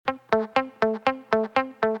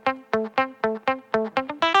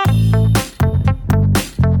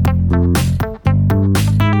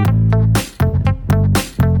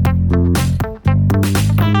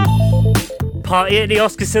Ian, the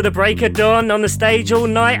Oscars to the break of dawn on the stage all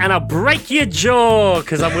night, and I'll break your jaw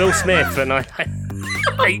because I'm Will Smith and I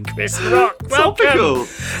hate Chris Rock. Welcome,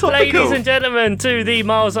 ladies and gentlemen, to the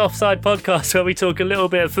Miles Offside podcast, where we talk a little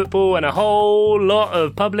bit of football and a whole lot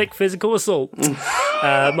of public physical assault.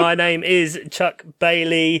 My name is Chuck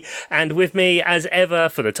Bailey, and with me, as ever,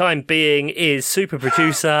 for the time being, is super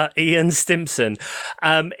producer Ian Stimpson.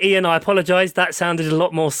 Ian, I apologise, that sounded a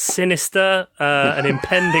lot more sinister and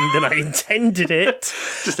impending than I intended it.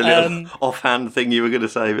 Just a little offhand thing you were going to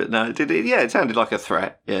say, but no, it sounded like a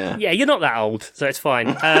threat. Yeah, you're not that old, so it's fine.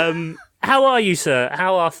 How are you, sir?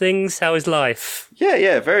 How are things? How is life?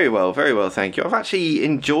 Yeah, very well, thank you. I've actually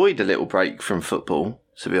enjoyed a little break from football,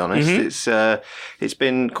 to be honest. Mm-hmm. It's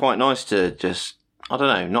been quite nice to just, I don't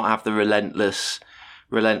know, not have the relentless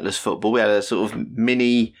football. We had a sort of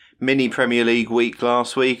mini Premier League week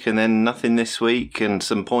last week, and then nothing this week, and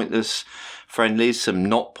some pointless friendlies, some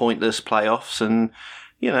not pointless playoffs, and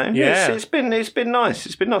it's been nice.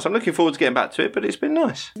 It's been nice. I'm looking forward to getting back to it, but it's been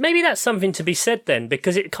nice. Maybe that's something to be said then,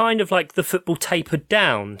 because it kind of like the football tapered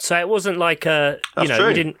down. So it wasn't like you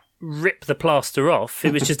didn't rip the plaster off.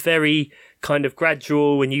 It was just very kind of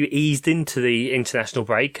gradual when you eased into the international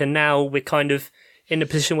break, and now we're kind of in a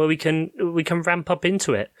position where we can ramp up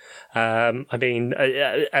into it. I mean,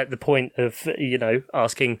 at the point of,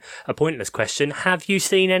 asking a pointless question, have you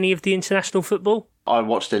seen any of the international football? I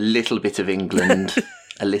watched a little bit of England.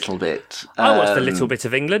 A little bit. I watched a little bit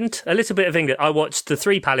of England. I watched the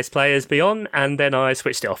 3 Palace players be on, and then I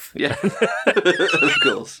switched it off. Yeah,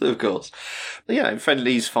 of course.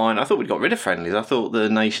 Friendlies fine. I thought we'd got rid of friendlies. I thought the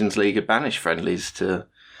Nations League had banished friendlies to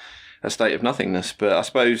a state of nothingness. But I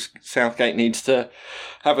suppose Southgate needs to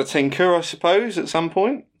have a tinker, I suppose, at some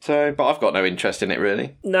point. But I've got no interest in it,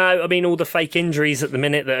 really. No, I mean, all the fake injuries at the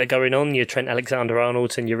minute that are going on, your Trent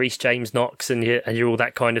Alexander-Arnold and your Reece James Knox and your all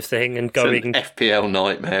that kind of thing. And going... It's an FPL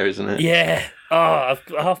nightmare, isn't it? Yeah.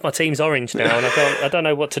 Half my team's orange now, and I don't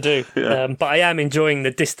know what to do. Yeah. But I am enjoying the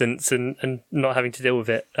distance and not having to deal with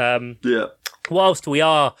it. Yeah. Whilst we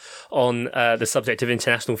are on the subject of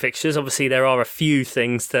international fixtures, obviously there are a few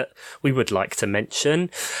things that we would like to mention.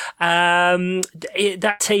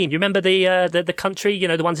 That team, you remember the country,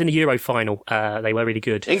 the ones in the Euro final? They were really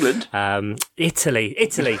good. England?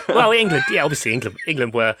 Italy. Well, England, yeah, obviously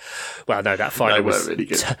England were, well, no, that final was really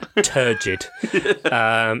good. Turgid.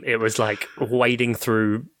 It was like wading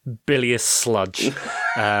through bilious sludge,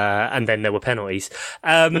 and then there were penalties.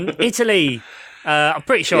 Italy... I'm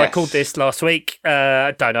pretty sure I called this last week.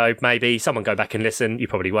 Don't know, maybe. Someone go back and listen. You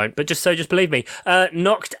probably won't. But just believe me.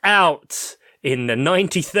 Knocked out in the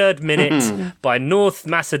 93rd minute by North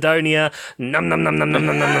Macedonia. Nom, nom, nom, nom, nom,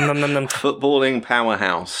 nom, nom, nom, nom, nom. Footballing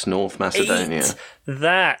powerhouse, North Macedonia.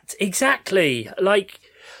 That. Exactly. Like,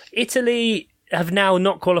 Italy have now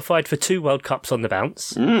not qualified for 2 World Cups on the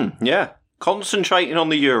bounce. Yeah. Concentrating on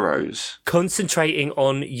the Euros. Concentrating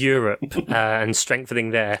on Europe and strengthening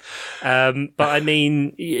there. But I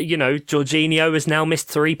mean, Jorginho has now missed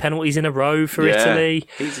 3 penalties in a row for Italy.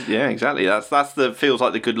 Yeah, exactly. That's feels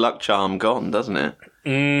like the good luck charm gone, doesn't it?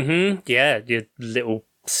 Mm-hmm. Yeah, your little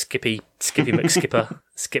Skippy McSkipper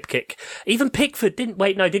skip kick. Even Pickford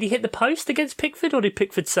did he hit the post against Pickford, or did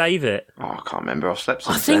Pickford save it? Oh, I can't remember. I've slept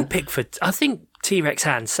since then. I think T-Rex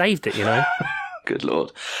hand saved it, Good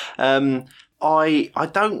Lord. I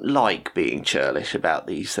don't like being churlish about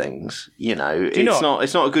these things. It's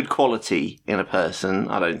not a good quality in a person,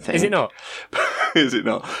 I don't think. Is it not? Is it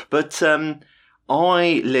not? But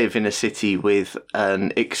I live in a city with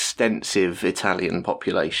an extensive Italian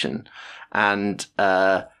population, and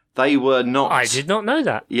they were not. I did not know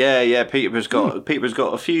that. Yeah. Peterborough's got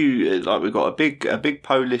a few. Like, we've got a big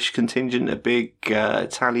Polish contingent, a big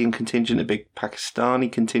Italian contingent, a big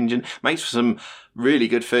Pakistani contingent. Makes for some really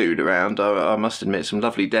good food around. I must admit, some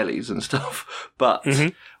lovely delis and stuff. But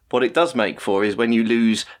what it does make for is when you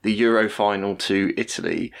lose the Euro final to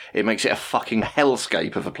Italy, it makes it a fucking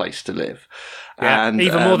hellscape of a place to live. Yeah, and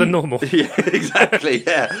even more than normal. Yeah, exactly.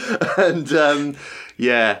 Yeah, and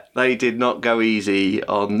they did not go easy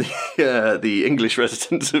on the English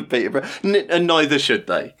residents of Peterborough, and neither should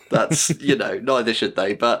they. That's neither should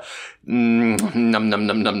they. But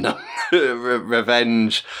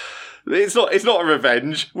revenge. It's not a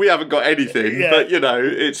revenge. We haven't got anything, but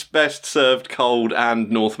it's best served cold and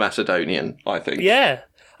North Macedonian, I think. Yeah.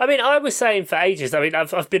 I mean, I was saying for ages,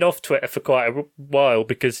 I've been off Twitter for quite a while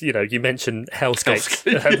because, you mentioned hellscapes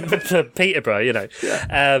for Peterborough,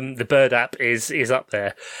 the Bird app is up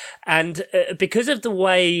there. And because of the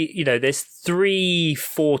way, there's 3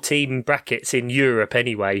 4-team brackets in Europe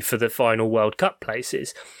anyway for the final World Cup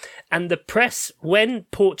places. And the press, when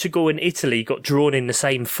Portugal and Italy got drawn in the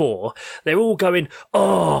same 4, they're all going,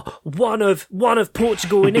 "Oh, one of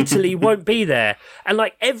Portugal and Italy won't be there." And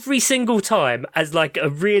like every single time, as like a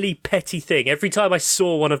really petty thing, every time I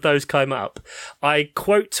saw one of those come up, I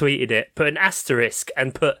quote tweeted it, put an asterisk,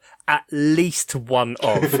 and put at least one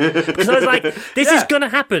of, because I was like, this is going to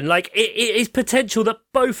happen. Like it is potential that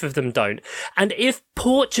both of them don't. And if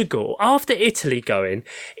Portugal, after Italy going,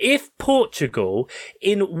 if Portugal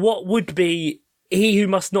in what would be he who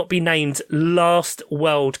must not be named last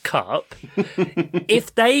World Cup,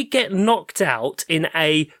 if they get knocked out in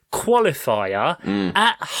a qualifier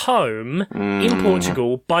at home in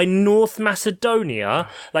Portugal by North Macedonia,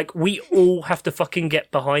 like we all have to fucking get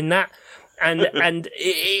behind that. And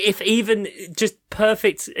if even just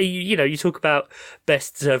perfect, you talk about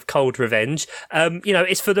best of cold revenge,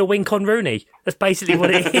 it's for the wink on Rooney. That's basically what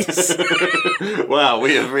it is. Wow,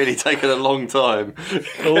 we have really taken a long time.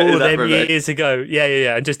 All them years ago.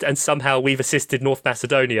 Yeah. And somehow we've assisted North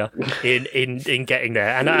Macedonia in getting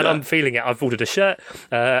there. And I'm feeling it. I've ordered a shirt.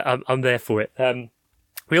 I'm there for it.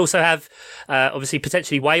 We also have, obviously,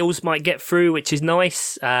 potentially Wales might get through, which is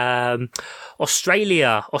nice.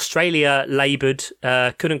 Australia laboured,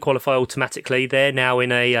 couldn't qualify automatically. They're now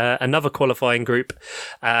in another qualifying group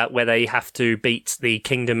where they have to beat the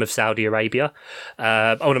Kingdom of Saudi Arabia.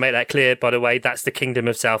 I want to make that clear, by the way. That's the Kingdom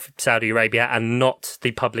of Saudi Arabia and not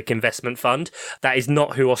the Public Investment Fund. That is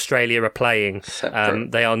not who Australia are playing.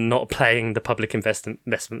 They are not playing the Public Investment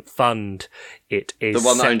Fund. It is the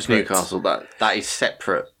one that separate. owns Newcastle. That is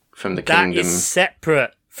separate from the Kingdom. That is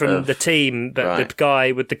separate from the team, but the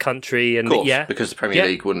guy with the country and of course, because the Premier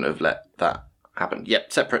League wouldn't have let that happen.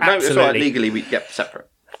 Yep, separate. Absolutely. No, it's right. Legally, separate.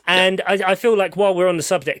 And I feel like while we're on the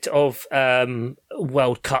subject of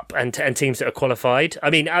World Cup and teams that are qualified, I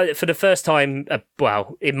mean, for the first time,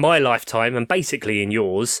 in my lifetime and basically in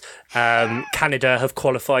yours, Canada have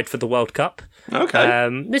qualified for the World Cup. Okay.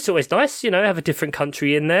 It's always nice, have a different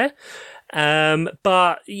country in there.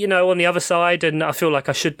 But, on the other side, and I feel like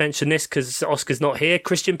I should mention this because Oscar's not here,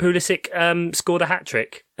 Christian Pulisic scored a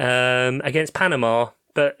hat-trick against Panama.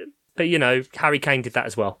 But Harry Kane did that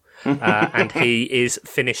as well. And he is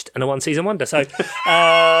finished and a one-season wonder. So,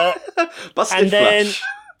 busted flush.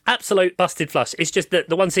 Absolute busted flush. It's just that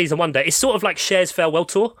the one-season wonder is sort of like Cher's farewell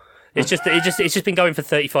tour. It's just been going for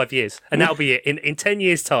 35 years, and that'll be it. In 10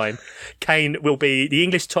 years' time, Kane will be the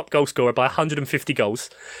English top goal scorer by 150 goals.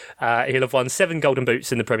 He'll have won 7 Golden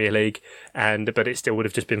Boots in the Premier League, but it still would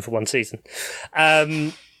have just been for one season.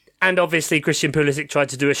 And obviously, Christian Pulisic tried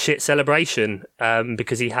to do a shit celebration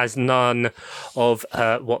because he has none of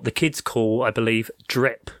what the kids call, I believe,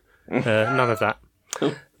 drip. None of that.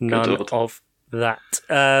 None of that.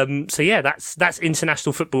 So yeah, that's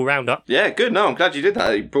international football roundup. Yeah, good. No, I'm glad you did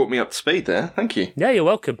that. You brought me up to speed there. Thank you. Yeah, you're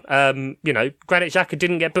welcome. Granit Xhaka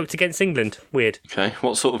didn't get booked against England. Weird. Okay,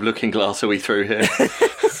 what sort of looking glass are we through here?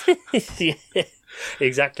 Yeah,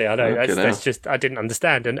 exactly. I know. That's just I didn't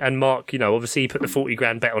understand. And Mark, obviously he put the 40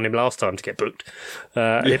 grand bet on him last time to get booked.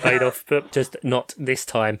 And it paid off, but just not this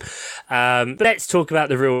time. But let's talk about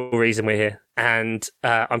the real reason we're here. And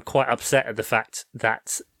I'm quite upset at the fact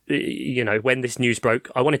that when this news broke,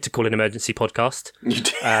 I wanted to call an emergency podcast,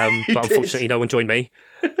 but unfortunately no one joined me.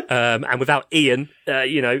 And without Ian,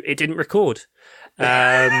 it didn't record.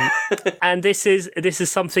 And this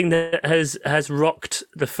is something that has rocked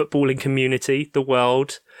the footballing community, the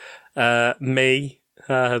world, me.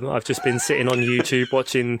 I've just been sitting on YouTube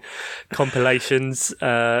watching compilations,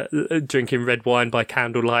 drinking red wine by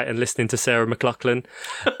candlelight and listening to Sarah McLachlan.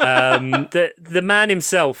 The man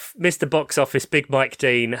himself, Mr. Box Office, Big Mike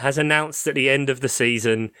Dean, has announced at the end of the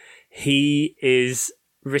season he is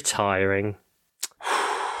retiring.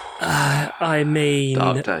 I mean,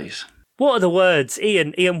 dark days. What are the words,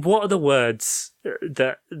 Ian? What are the words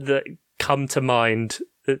that come to mind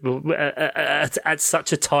at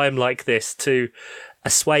such a time like this to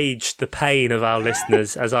assuage the pain of our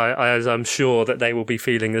listeners, as I'm sure that they will be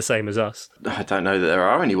feeling the same as us? I don't know that there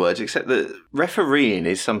are any words, except that refereeing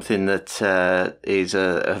is something that is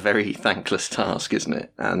a very thankless task, isn't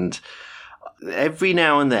it? And every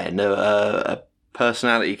now and then a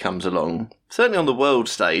personality comes along. Certainly on the world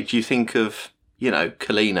stage, you think of,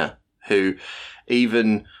 Kalina, who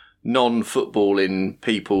even non-footballing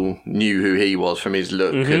people knew who he was from his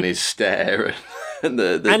look and his stare and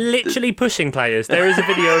literally pushing players. There is a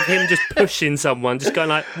video of him just pushing someone, just going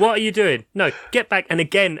like, "What are you doing? No, get back!" And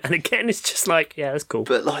again, it's just like, yeah, that's cool.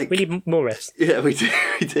 But like, we need more rest. Yeah, we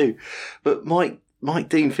do. But Mike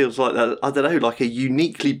Dean feels like that. I don't know, like a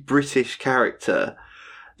uniquely British character.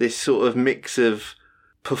 This sort of mix of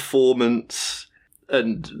performance,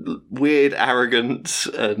 weird arrogance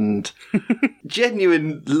and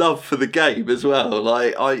genuine love for the game as well.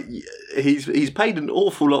 Like he's paid an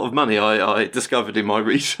awful lot of money. I discovered in my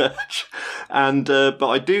research, and but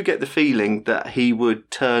I do get the feeling that he would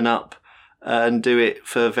turn up and do it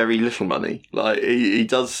for very little money. Like he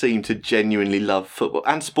does seem to genuinely love football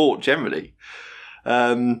and sport generally.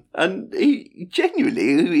 And he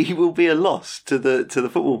genuinely he will be a loss to the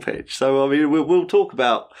football pitch. So I mean, we'll talk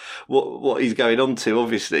about what he's going on to,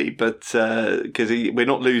 obviously, but because we're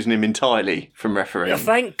not losing him entirely from refereeing. Oh,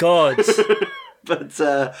 thank God. But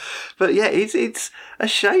yeah, it's a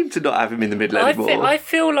shame to not have him in the middle anymore. I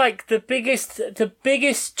feel like the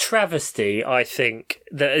biggest travesty, I think,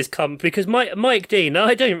 that has come because Mike Dean.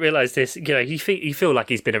 I don't realise this. You know, you feel like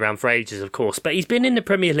he's been around for ages, of course, but he's been in the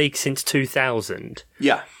Premier League since 2000.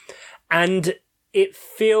 Yeah, and it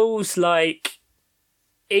feels like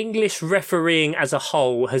English refereeing as a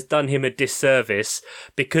whole has done him a disservice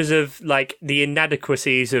because of like the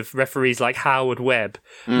inadequacies of referees like Howard Webb,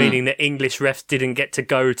 meaning that English refs didn't get to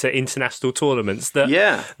go to international tournaments.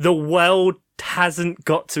 That the world hasn't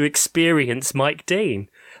got to experience Mike Dean.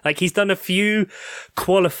 Like he's done a few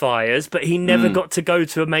qualifiers, but he never got to go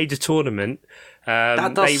to a major tournament.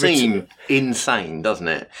 That does seem insane, doesn't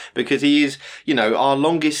it? Because he is, you know, our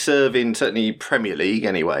longest serving, certainly Premier League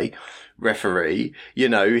anyway, referee. You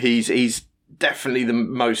know, he's definitely the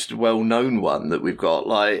most well-known one that we've got.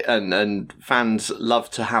 Like, and fans love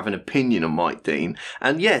to have an opinion on Mike Dean.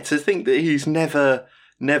 And yeah, to think that he's never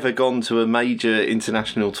gone to a major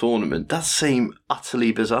international tournament does seem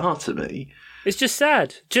utterly bizarre to me. It's just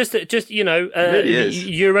sad. Just you know, it really is.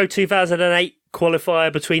 Euro 2008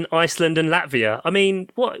 qualifier between Iceland and Latvia. I mean,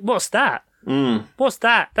 what's that? What's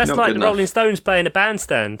that? That's Not like the good Rolling enough. Stones playing a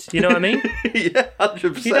bandstand. You know what I mean? Yeah,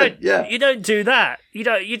 100%. You don't do that.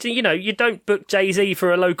 You don't book Jay-Z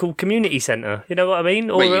for a local community centre. You know what I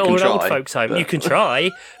mean? Or, Well, you can or an try, old folks' home. but- You can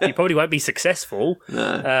try. You probably won't be successful.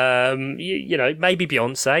 No. You know, maybe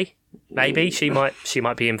Beyonce. Maybe she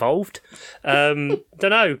might be involved. Don't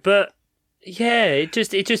know, but yeah, it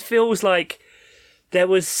just feels like there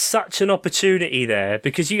was such an opportunity there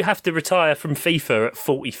because you have to retire from FIFA at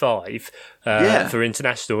 45 for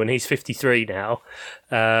international, and he's 53 now.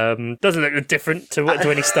 Doesn't look different to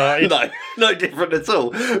when he started. No different at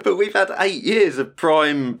all. But we've had 8 years of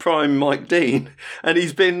prime Mike Dean, and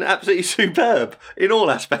he's been absolutely superb in all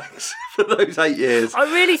aspects for those 8 years. I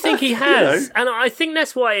really think he has, You know. and I think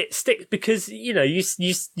that's why it sticks. Because you know, you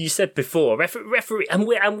said before, referee, and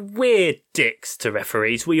we're dicks to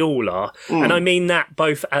referees. We all are, and I mean that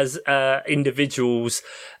both as individuals,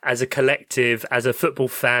 as a collective, as a football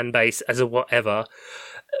fan base, as a whatever.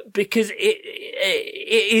 Because it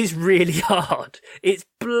is really hard. It's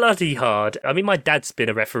bloody hard. I mean, my dad's been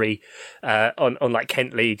a referee on like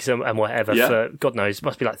Kent leagues and whatever for, God knows,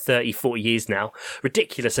 must be like 30, 40 years now.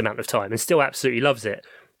 Ridiculous amount of time, and still absolutely loves it.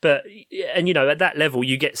 But, and you know, at that level,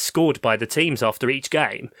 you get scored by the teams after each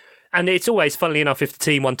game. And it's always, funnily enough, if the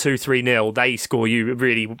team won 2-3-0, they score you a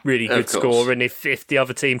really, really good score. And if the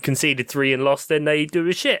other team conceded 3 and lost, then they do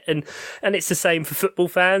a shit. And it's the same for football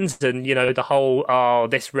fans. And, you know, the whole,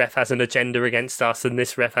 this ref has an agenda against us and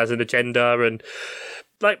this ref has an agenda. And,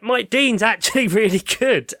 like, Mike Dean's actually really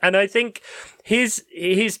good. And I think his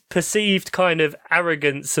perceived kind of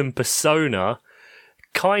arrogance and persona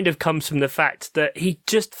kind of comes from the fact that he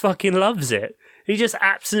just fucking loves it. He just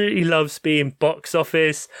absolutely loves being box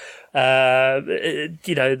office, you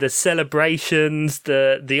know, the celebrations,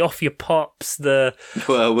 the off your pops,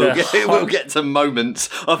 we'll get to moments.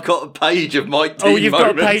 I've got a page of Mike Dean. Oh, you've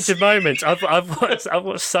moments. got a page of moments. I've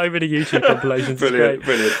watched so many YouTube compilations. Brilliant.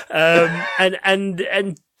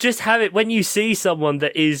 And just have it when you see someone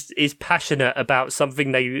that is passionate about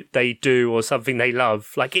something they do or something they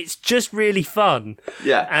love. Like, it's just really fun.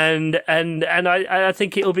 Yeah. And I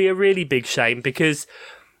think it'll be a really big shame because,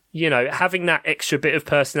 you know, having that extra bit of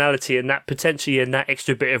personality and that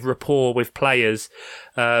extra bit of rapport with players,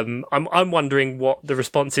 I'm wondering what the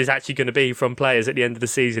response is actually going to be from players at the end of the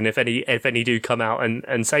season if any do come out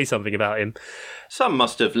and say something about him. Some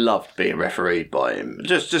must have loved being refereed by him.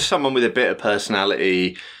 Just someone with a bit of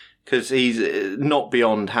personality, because he's not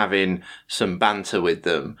beyond having some banter with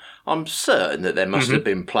them. I'm certain that there must have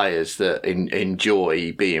been players that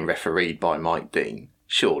enjoy being refereed by Mike Dean.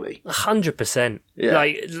 Surely, 100%. Yeah.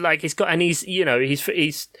 Like he's got, and he's, you know, he's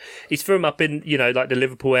from up in, you know, like the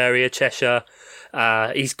Liverpool area, Cheshire.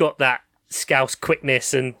 He's got that Scouse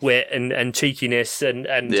quickness and wit and cheekiness and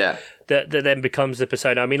that then becomes the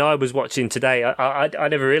persona. I mean, I was watching today. I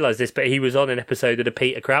never realised this, but he was on an episode of the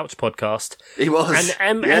Peter Crouch podcast. He was,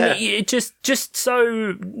 and it just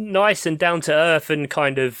so nice and down to earth and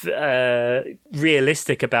kind of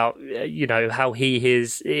realistic about how he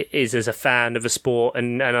is as a fan of a sport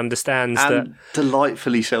and understands that.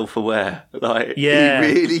 Delightfully self-aware. Like, yeah.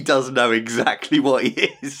 He really does know exactly what he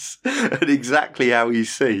is and exactly how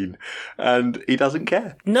he's seen, and he doesn't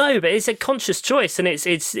care. No, but it's a conscious choice, and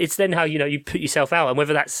it's then how you put yourself out, and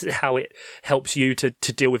whether that's how it helps you to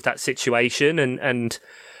deal with that situation, and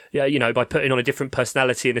by putting on a different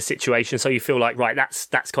personality in a situation, so you feel like, right,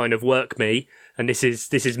 that's kind of work me, and this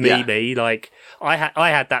is me. Like I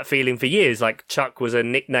had that feeling for years. Like Chuck was a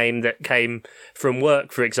nickname that came from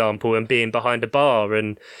work, for example, and being behind a bar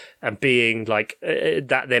and being like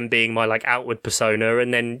that, then being my like outward persona,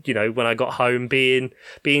 and then when I got home being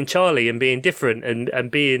Charlie and being different and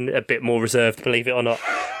being a bit more reserved, believe it or not,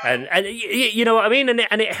 and you know what I mean, and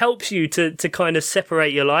it helps you to kind of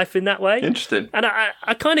separate your life in that way. Interesting. And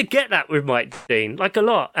I kind of get that with Mike Dean, like a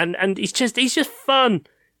lot, and he's just fun.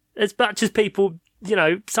 As much as people,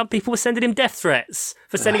 some people were sending him death threats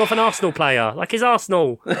for sending off an Arsenal player, like his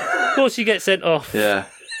Arsenal. Of course, you get sent off. Yeah.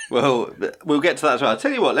 Well, we'll get to that as well. I'll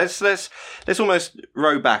tell you what, let's almost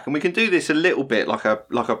row back, and we can do this a little bit like a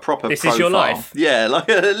proper This profile. Is your life? Yeah, like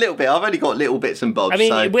a little bit. I've only got little bits and bobs. I mean,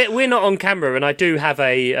 so. we're not on camera, and I do have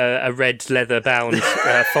a red leather-bound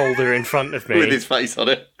folder in front of me. With his face on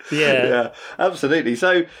it. Yeah, absolutely.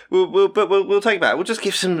 So we'll take that. We'll just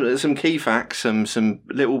give some key facts, some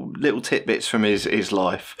little tidbits from his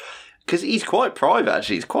life. Because he's quite private,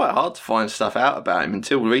 actually. It's quite hard to find stuff out about him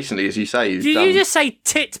until recently, as you say. Did you just say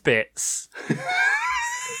titbits?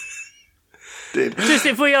 Just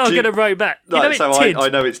if we are going to row back. I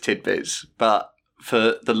know it's tidbits, but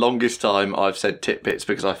for the longest time I've said titbits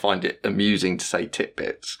because I find it amusing to say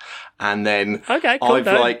titbits. And then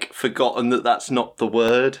I've forgotten that that's not the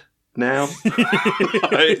word now.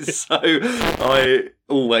 Right? So I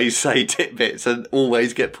always say titbits and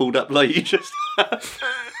always get pulled up like you just have.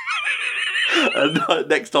 And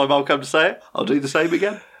next time I'll come to say it, I'll do the same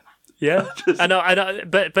again. Yeah, but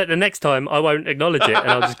the next time I won't acknowledge it,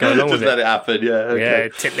 and I'll just go along with it. Just let it happen. Yeah. Okay. Yeah,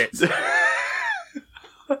 tidbits.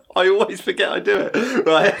 I always forget I do it.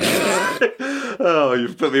 Right. Oh,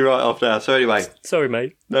 you've put me right off now. So anyway, sorry,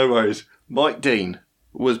 mate. No worries. Mike Dean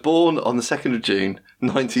was born on the 2nd of June,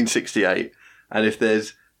 1968, and if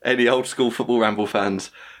there's any old school Football Ramble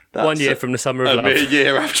fans, that's 1 year from the Summer of Love. A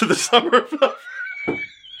year after the Summer of Love.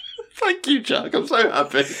 Thank you, Chuck. I'm so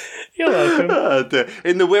happy. You're welcome.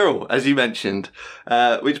 In the Wirral, as you mentioned,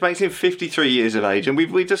 which makes him 53 years of age, and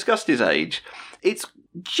we discussed his age. It's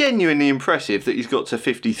genuinely impressive that he's got to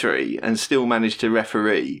 53 and still managed to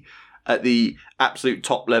referee at the absolute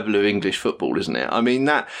top level of English football, isn't it? I mean,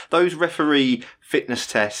 those referee fitness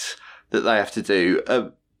tests that they have to do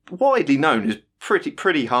are widely known as pretty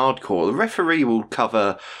hardcore. The referee will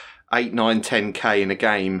cover 8, 9, 10K in a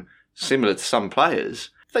game, similar to some players.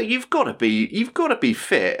 So you've got to be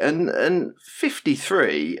fit, and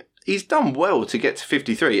 53. He's done well to get to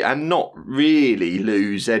 53 and not really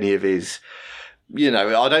lose any of his. I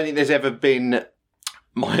don't think there's ever been.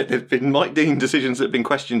 There's been Mike Dean decisions that have been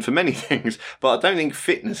questioned for many things, but I don't think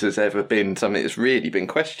fitness has ever been something that's really been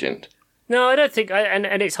questioned. No, I don't think, and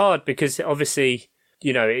it's hard because obviously,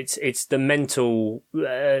 it's the mental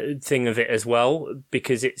thing of it as well,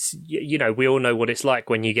 because it's, we all know what it's like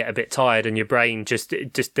when you get a bit tired and your brain just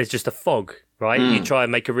there's just a fog, right? You try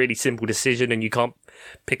and make a really simple decision and you can't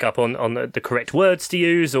pick up on the correct words to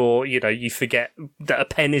use, or, you forget that a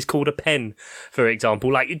pen is called a pen, for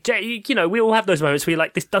example. Like, we all have those moments where you're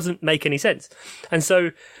like, this doesn't make any sense. And so,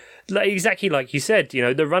 exactly like you said,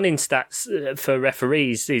 the running stats for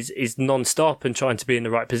referees is non-stop and trying to be in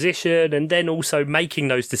the right position, and then also making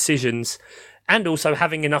those decisions and also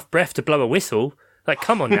having enough breath to blow a whistle. Like,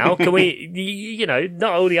 come on now, can we,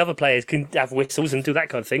 not all the other players can have whistles and do that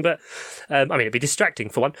kind of thing, but, it'd be distracting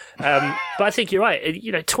for one. But I think you're right,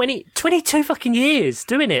 22 fucking years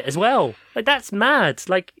doing it as well. Like, that's mad.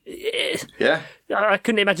 Like, yeah, I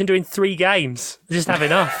couldn't imagine doing 3 games. Just have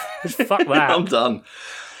enough. Just fuck that. I'm done.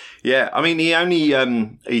 Yeah, I mean,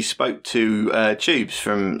 he spoke to Tubes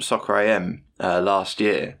from Soccer AM last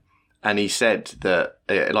year, and he said that,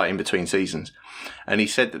 in between seasons, and he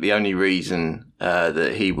said that the only reason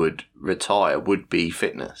that he would retire would be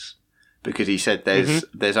fitness, because he said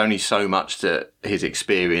there's only so much to his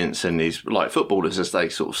experience, and his, like footballers, as they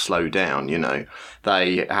sort of slow down,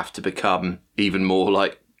 they have to become even more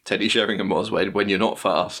like Teddy Sheringham was, when you're not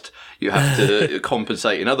fast, you have to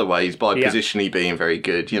compensate in other ways by positionally being very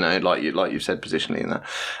good, like you've said, positionally in that.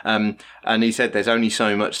 And he said there's only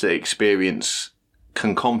so much that experience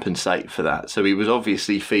can compensate for that. So he was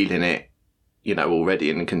obviously feeling it, already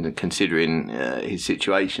and considering his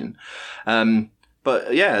situation.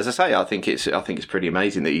 But yeah, as I say, I think it's pretty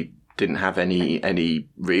amazing that he didn't have any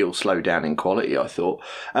real slowdown in quality, I thought.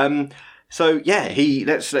 So yeah,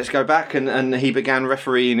 let's go back and he began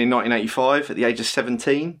refereeing in 1985 at the age of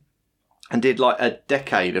 17 and did like a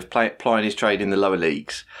decade of plying his trade in the lower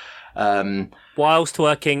leagues. Whilst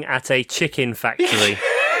working at a chicken factory.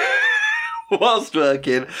 Whilst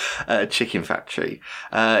working at a chicken factory,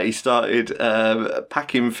 he started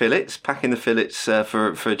packing the fillets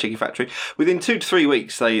for a chicken factory. Within 2 to 3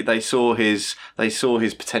 weeks, they saw his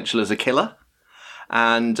potential as a killer.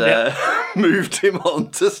 And moved him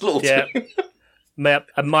on to slaughtering. Yep.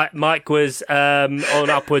 Mike was on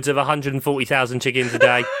upwards of 140,000 chickens a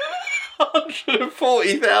day.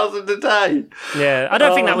 140,000 a day. Yeah, I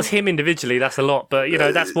don't think that was him individually. That's a lot, but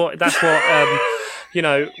that's what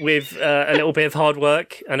with a little bit of hard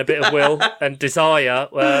work and a bit of will and desire,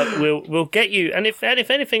 we'll get you. And if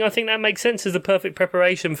anything, I think that makes sense as the perfect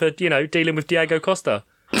preparation for dealing with Diego Costa.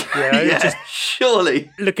 Just surely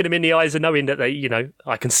looking him in the eyes and knowing that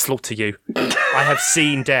I can slaughter you. I have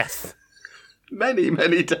seen death. Many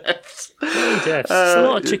deaths. Many deaths. It's a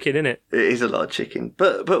lot of chicken, isn't it? It is a lot of chicken.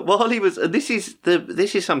 But while he was, this is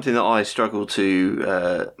something that I struggle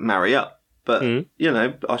to marry up. But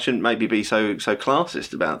I shouldn't maybe be so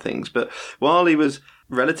classist about things. But while he was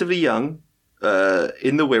relatively young,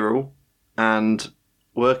 in the Wirral and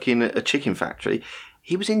working at a chicken factory,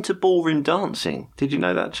 he was into ballroom dancing. Did you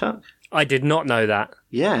know that, Chuck? I did not know that.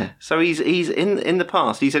 Yeah. So he's in the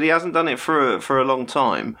past. He said he hasn't done it for a long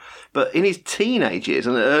time, but in his teenage years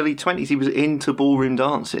and early 20s, he was into ballroom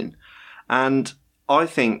dancing, and I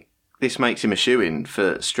think this makes him a shoo-in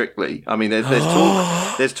for Strictly. I mean,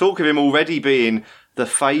 there's talk of him already being the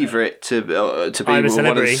favourite to be one of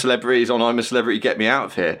the celebrities on I'm a Celebrity, Get Me Out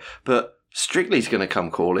of Here, but Strictly's going to come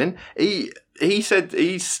calling. He said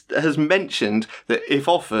he has mentioned that if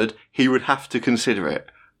offered, he would have to consider it.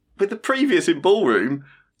 With the previous in ballroom,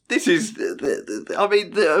 this is,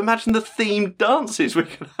 imagine the themed dances we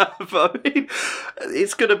can have. I mean,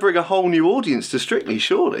 it's going to bring a whole new audience to Strictly,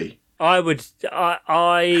 surely. I would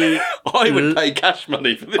pay cash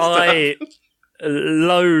money for this. I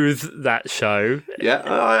loathe that show. Yeah,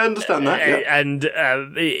 I understand that. Yeah. And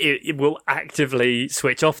it will actively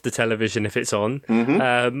switch off the television if it's on,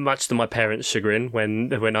 much to my parents' chagrin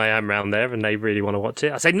when I am round there and they really want to watch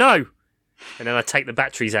it. I say no! And then I take the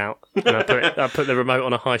batteries out and I put the remote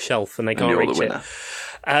on a high shelf and they can't reach it.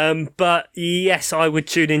 But yes, I would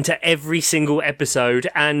tune into every single episode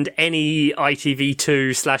and any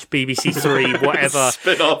ITV2/BBC 3, whatever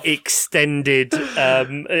extended,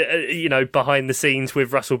 behind the scenes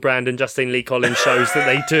with Russell Brand and Justine Lee Collins shows that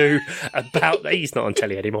they do about. He's not on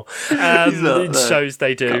telly anymore. Shows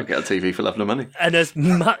they do. Can't get on TV for love nor money. And as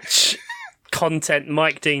much content,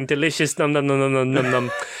 Mike Dean, delicious,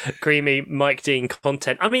 creamy Mike Dean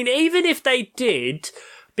content. I mean, even if they did.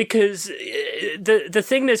 Because the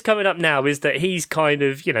thing that's coming up now is that he's kind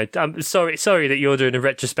of, I'm sorry that you're doing a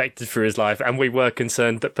retrospective for his life, and we were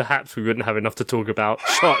concerned that perhaps we wouldn't have enough to talk about.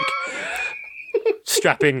 Shock.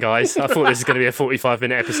 Strap in, guys. I thought this was going to be a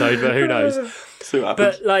 45-minute episode, but who knows?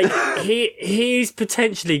 But he's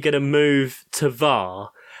potentially going to move to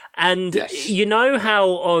VAR. And yes. You know how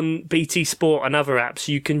on BT Sport and other apps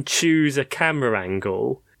you can choose a camera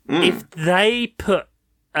angle? If they put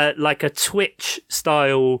a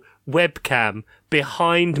Twitch-style webcam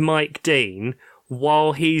behind Mike Dean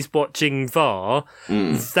while he's watching VAR,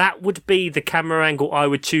 that would be the camera angle I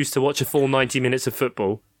would choose to watch a full 90 minutes of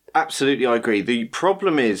football. Absolutely, I agree. The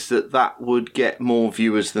problem is that would get more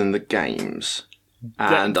viewers than the games.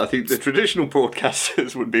 And I think the traditional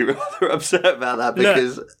broadcasters would be rather upset about that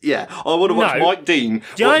because, I want to watch Mike Dean.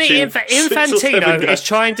 Infantino is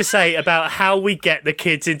trying to say about how we get the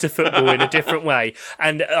kids into football in a different way.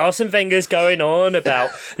 And Arsene Wenger's going on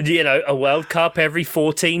about, a World Cup every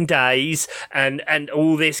 14 days and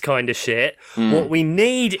all this kind of shit. What we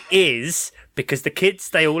need is, because the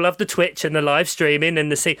kids, they all love the Twitch and the live streaming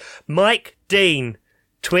and the Mike Dean,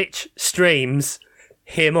 Twitch streams,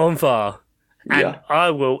 him on VAR. And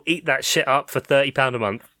I will eat that shit up for £30 a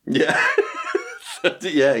month. Yeah.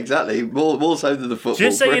 Yeah, exactly. More so than the football.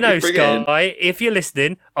 Just so you know, Sky, if you're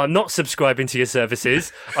listening, I'm not subscribing to your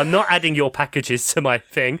services. I'm not adding your packages to my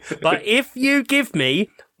thing. But if you give me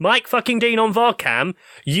Mike fucking Dean on VARcam,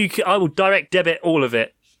 I will direct debit all of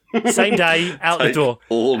it. Same day, out the door,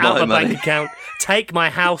 all out my my money. bank account, take my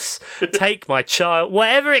house, take my child,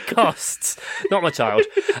 whatever it costs. Not my child.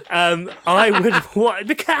 I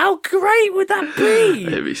would. How great would that be?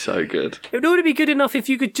 It'd be so good. It would already be good enough if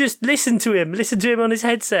you could just listen to him on his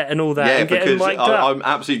headset and all that, Yeah, and get him because mic'd up. I'm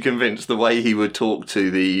absolutely convinced the way he would talk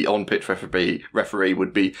to the on-pitch referee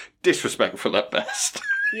would be disrespectful at best.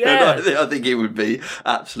 Yeah. And I think it would be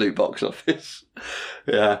absolute box office.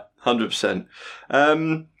 Yeah, 100%.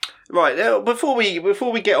 Right, now, before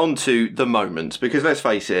we get on to the moments, because let's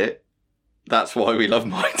face it, that's why we love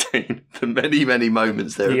my team. The many, many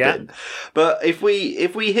moments there have been. But if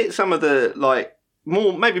we hit some of the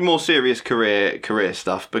maybe more serious career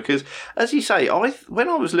stuff, because as you say, when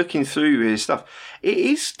I was looking through his stuff, it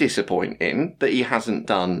is disappointing that he hasn't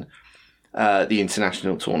done the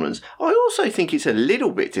international tournaments. I also think it's a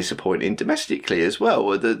little bit disappointing domestically as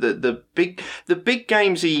well. The big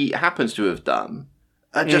games he happens to have done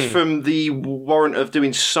are just from the warrant of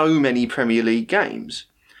doing so many Premier League games.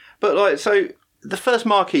 But so the first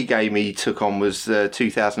marquee game he took on was the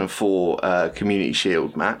 2004 Community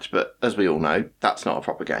Shield match. But as we all know, that's not a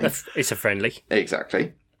proper game. It's a friendly.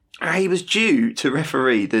 Exactly. He was due to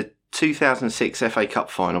referee the 2006 FA Cup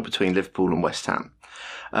final between Liverpool and West Ham.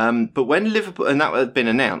 But when Liverpool, and that had been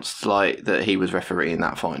announced, that he was refereeing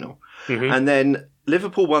that final. Mm-hmm. And then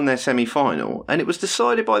Liverpool won their semi-final, and it was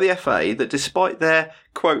decided by the FA that despite their,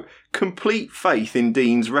 quote, complete faith in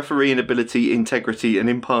Dean's refereeing ability, integrity and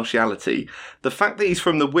impartiality, the fact that he's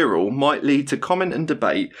from the Wirral might lead to comment and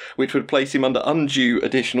debate which would place him under undue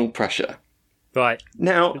additional pressure. Right.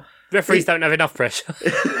 Now, referees don't have enough pressure.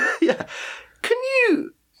 Yeah.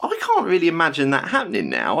 I can't really imagine that happening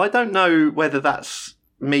now. I don't know whether that's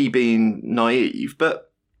me being naive,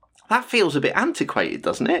 but that feels a bit antiquated,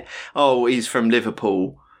 doesn't it? Oh, he's from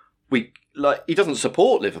Liverpool. He doesn't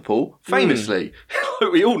support Liverpool, famously.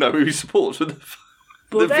 We all know who he supports with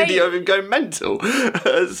the video of him going mental.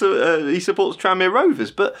 He supports Tranmere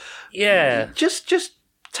Rovers, but just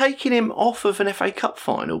taking him off of an FA Cup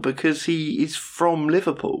final because he is from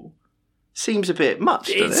Liverpool seems a bit much,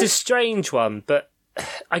 doesn't it? It's a strange one, but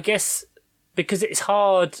I guess because it's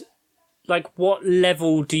hard. What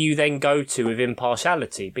level do you then go to with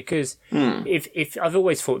impartiality? Because if I've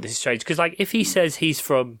always thought this is strange, because if he says he's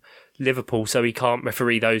from Liverpool, so he can't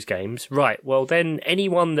referee those games, right? Well, then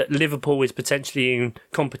anyone that Liverpool is potentially in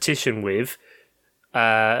competition with,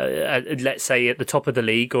 let's say at the top of the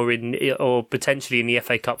league or potentially in the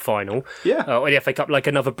FA Cup final, or the FA Cup,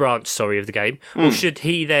 another branch, of the game, or should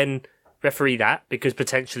he then referee that because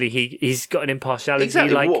potentially he's got an impartiality?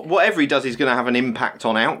 Exactly. Whatever he does is going to have an impact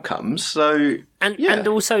on outcomes. So and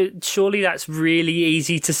also surely that's really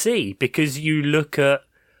easy to see because you look at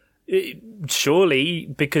surely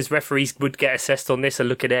because referees would get assessed on this and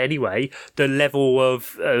look at it anyway. The level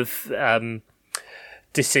of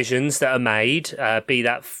decisions that are made, be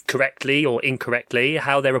that correctly or incorrectly,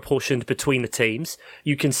 how they're apportioned between the teams.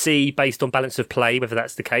 You can see based on balance of play whether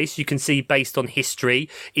that's the case. You can see based on history,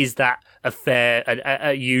 is that a fair,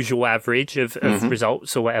 a usual average of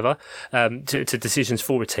results or whatever, to decisions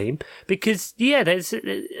for a team. Because, there's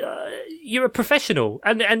you're a professional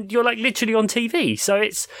and you're literally on TV. So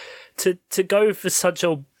it's to go for such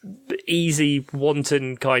a easy,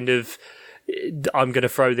 wanton kind of I'm going to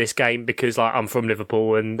throw this game because I'm from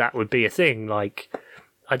Liverpool and that would be a thing.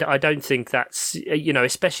 I don't think that's,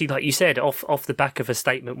 especially like you said, off the back of a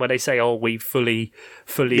statement where they say, oh, we fully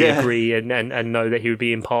agree and know that he would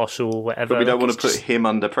be impartial or whatever. But we don't want to put him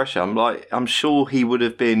under pressure. I'm sure he would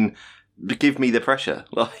have been, give me the pressure.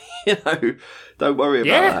 Don't worry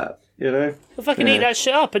about that. Well, fucking eat that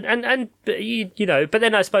shit up, and but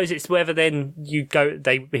then I suppose it's whether then he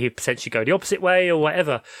potentially go the opposite way or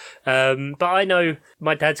whatever. But I know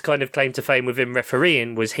my dad's kind of claim to fame with him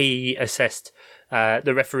refereeing was he assessed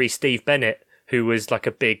the referee Steve Bennett, who was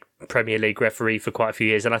a big Premier League referee for quite a few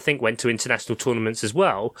years, and I think went to international tournaments as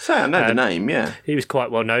well. So I know the name, yeah. He was quite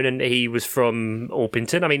well known, and he was from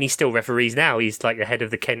Orpington. I mean, he still referees now. He's the head of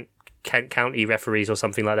the Kent County referees or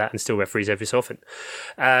something like that, and still referees every so often.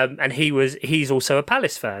 And he's also a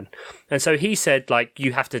Palace fan, and so he said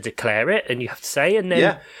you have to declare it and you have to say, and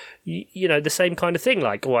then the same kind of thing.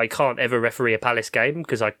 I can't ever referee a Palace game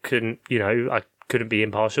because I couldn't be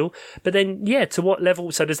impartial. But then, to what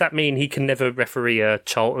level? So does that mean he can never referee a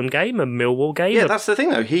Charlton game, a Millwall game? Yeah, that's the thing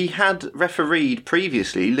though. He had refereed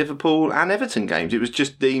previously Liverpool and Everton games. It was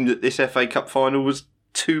just deemed that this FA Cup final was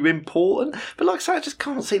too important. But like I say, I just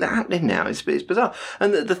can't see that happening now. It's bizarre.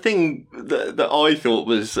 And the thing that I thought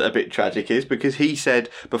was a bit tragic is because he said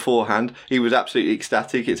beforehand he was absolutely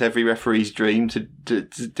ecstatic. It's every referee's dream to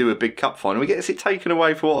do a big cup final. He gets it taken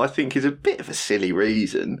away for what I think is a bit of a silly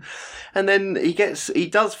reason. And then he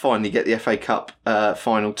does finally get the FA Cup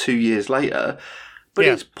final 2 years later. But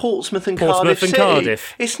it's Portsmouth and Cardiff City.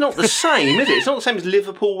 It's not the same, is it? It's not the same as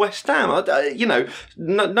Liverpool, West Ham.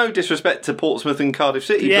 No disrespect to Portsmouth and Cardiff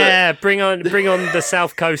City. Yeah, bring on the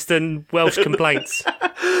South Coast and Welsh complaints.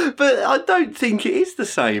 But I don't think it is the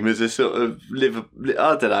same as a sort of Liverpool.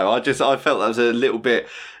 I don't know. I felt that was a little bit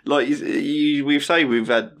like we've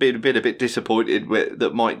been a bit disappointed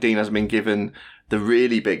that Mike Dean hasn't been given the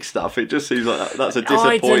really big stuff. It just seems like that's a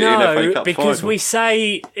disappointing FA Cup because final. we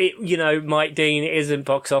say Mike Dean isn't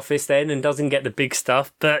box office then and doesn't get the big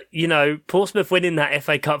stuff, but Portsmouth winning that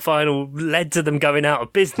FA Cup final led to them going out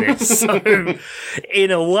of business. So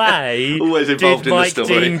in a way, always involved did in Mike the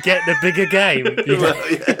story. Dean get the bigger game?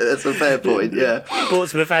 Well, yeah, that's a fair point. Yeah,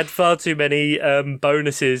 Portsmouth had far too many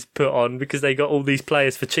bonuses put on because they got all these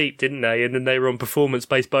players for cheap, didn't they? And then they were on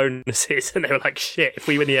performance-based bonuses, and they were like, "Shit, if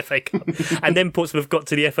we win the FA Cup," and then Portsmouth got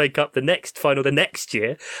to the FA Cup the next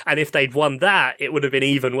year, and if they'd won that, it would have been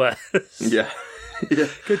even worse. Yeah.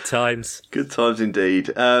 Good times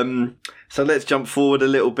Indeed. So let's jump forward a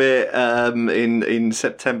little bit. In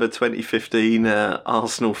September 2015,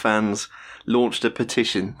 Arsenal fans launched a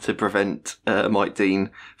petition to prevent Mike Dean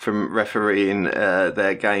from refereeing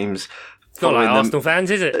their games. It's not like Arsenal fans,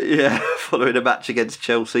 is it? Yeah, following a match against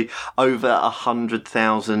Chelsea. Over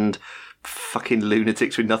 100,000 fucking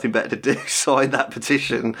lunatics with nothing better to do signed that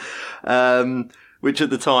petition, which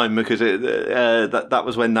at the time, because that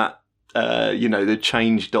was when that the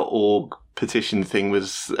change.org petition thing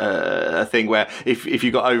was a thing where if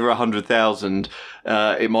you got over 100,000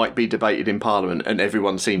 it might be debated in Parliament, and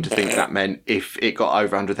everyone seemed to think that meant if it got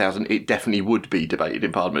over 100,000 it definitely would be debated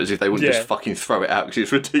in Parliament, as if they wouldn't just fucking throw it out because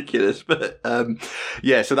it's ridiculous. But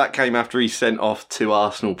so that came after he sent off 2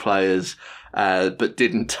 Arsenal players but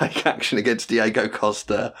didn't take action against Diego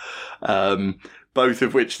Costa, both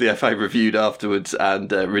of which the FA reviewed afterwards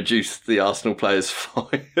and reduced the Arsenal players'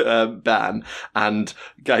 ban and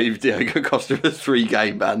gave Diego Costa a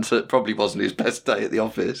 3-game ban, so it probably wasn't his best day at the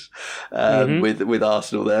office with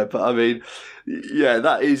Arsenal there. But I mean, yeah,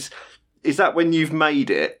 that is that when you've made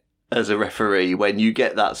it as a referee, when you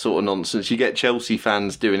get that sort of nonsense, you get Chelsea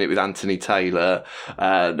fans doing it with Anthony Taylor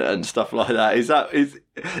and stuff like that.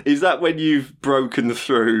 Is that when you've broken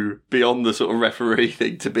through beyond the sort of referee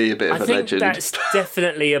thing to be a bit of a legend? I think that's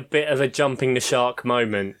definitely a bit of a jumping the shark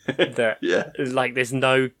moment. That like there's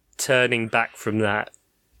no turning back from that.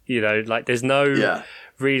 Like there's no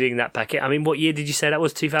reeling that back in. I mean, what year did you say that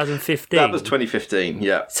was? 2015? That was 2015,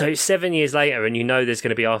 yeah. So it's 7 years later, and there's going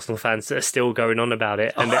to be Arsenal fans that are still going on about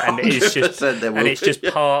it, and it's just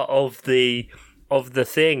part of the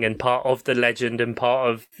thing and part of the legend and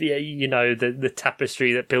part of the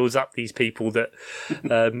tapestry that builds up these people that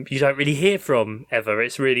you don't really hear from ever.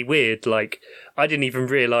 It's really weird. Like, I didn't even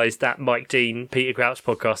realise that Mike Dean, Peter Crouch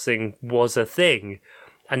podcast thing was a thing,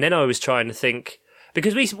 and then I was trying to think.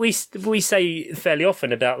 Because we say fairly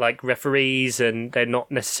often about like referees and they're not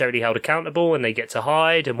necessarily held accountable and they get to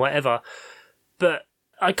hide and whatever, but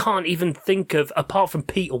I can't even think of, apart from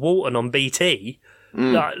Peter Walton on BT,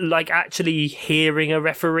 like actually hearing a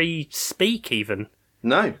referee speak even.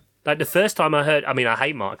 No. Like the first time I heard, I mean, I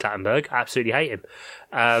hate Mark Clattenburg, I absolutely hate him.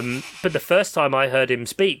 But the first time I heard him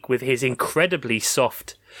speak with his incredibly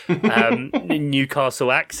soft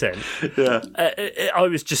Newcastle accent, I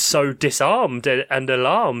was just so disarmed and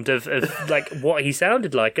alarmed of like what he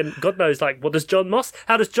sounded like, and God knows, like, how does John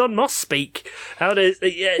Moss speak? How does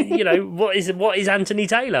what is Anthony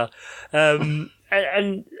Taylor?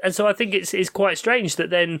 And so I think it's quite strange that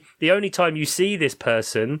then the only time you see this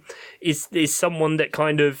person is someone that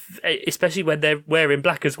kind of, especially when they're wearing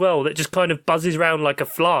black as well, that just kind of buzzes around like a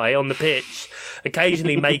fly on the pitch,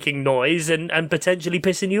 occasionally making noise and potentially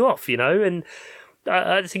pissing you off, and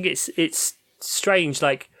I think it's strange.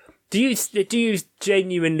 Like, do you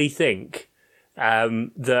genuinely think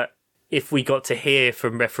that if we got to hear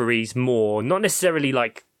from referees more, not necessarily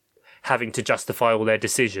like having to justify all their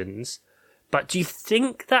decisions, but do you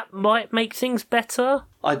think that might make things better?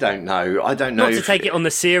 I don't know. Not to take it on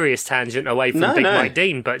the serious tangent away from Mike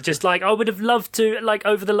Dean, but just like I would have loved to, like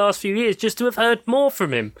over the last few years, just to have heard more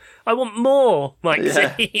from him. I want more Mike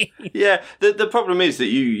Dean. Yeah. The problem is that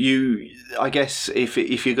you I guess if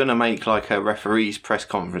you're going to make like a referee's press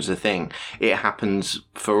conference a thing, it happens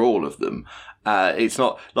for all of them. It's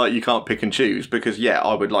not like you can't pick and choose because,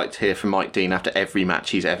 I would like to hear from Mike Dean after every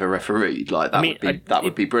match he's ever refereed. Like that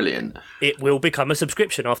would be brilliant. It will become a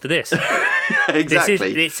subscription after this.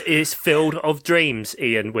 Exactly. This is filled of dreams,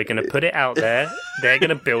 Ian. We're going to put it out there. They're going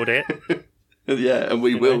to build it. Yeah, and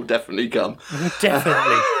we will definitely come.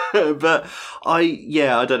 Definitely. But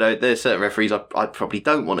I don't know. There's certain referees I probably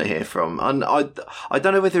don't want to hear from, and I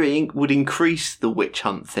don't know whether it would increase the witch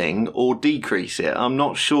hunt thing or decrease it. I'm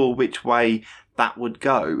not sure which way that would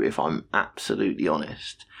go, if I'm absolutely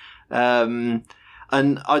honest. And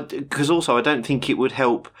because also I don't think it would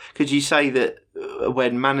help, because you say that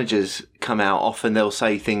when managers come out, often they'll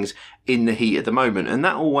say things in the heat of the moment, and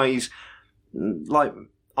that always, like,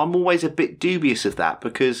 I'm always a bit dubious of that,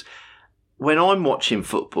 because when I'm watching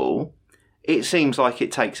football, it seems like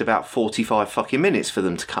it takes about 45 fucking minutes for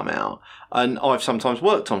them to come out. And I've sometimes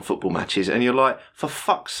worked on football matches, and you're like, for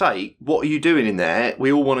fuck's sake, what are you doing in there?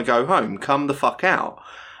 We all want to go home. Come the fuck out.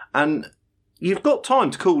 And you've got time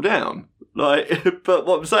to cool down. Like, but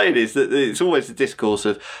what I'm saying is that it's always the discourse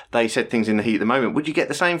of they said things in the heat of the moment. Would you get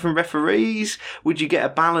the same from referees? Would you get a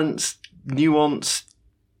balanced, nuanced?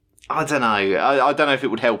 I don't know. I don't know if it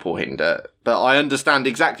would help or hinder, but I understand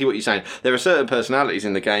exactly what you're saying. There are certain personalities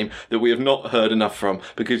in the game that we have not heard enough from,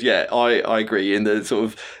 because I agree. In the sort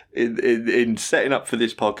of in setting up for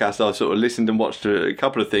this podcast, I've sort of listened and watched a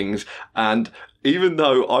couple of things, and even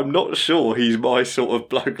though I'm not sure he's my sort of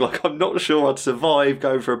bloke, like I'm not sure I'd survive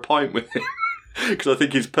going for a pint with him because I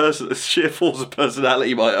think his sheer force of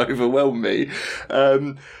personality might overwhelm me.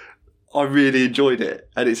 I really enjoyed it,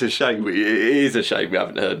 and it's a shame. It is a shame we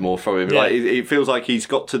haven't heard more from him. Yeah. Like, it feels like he's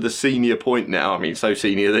got to the senior point now. I mean, so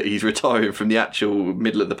senior that he's retiring from the actual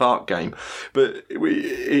middle of the park game. But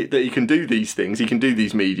that he can do these things, he can do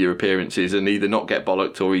these media appearances, and either not get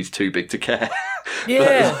bollocked or he's too big to care.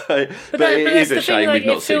 Yeah, but it is a shame we've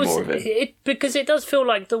not seen more of it. Because it does feel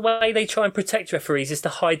like the way they try and protect referees is to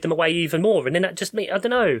hide them away even more, and then that just I don't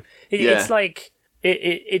know. It's like.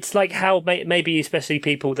 It's like how maybe especially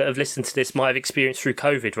people that have listened to this might have experienced through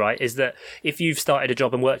COVID, right? Is that if you've started a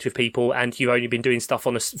job and worked with people and you've only been doing stuff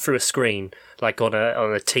through a screen, like on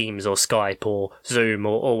a Teams or Skype or Zoom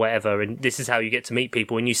or whatever, and this is how you get to meet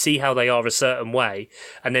people, and you see how they are a certain way,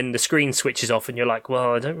 and then the screen switches off and you're like,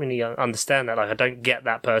 well, I don't really understand that, like I don't get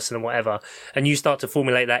that person and whatever, and you start to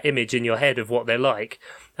formulate that image in your head of what they're like,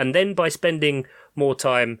 and then by spending more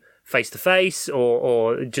time face to face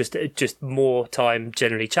or just more time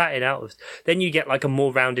generally chatting out, then you get like a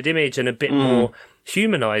more rounded image and a bit more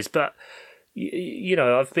humanized. But you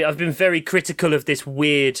know, I've been very critical of this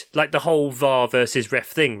weird, like the whole VAR versus ref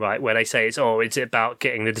thing, right? Where they say it's about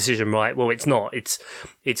getting the decision right. Well, it's not.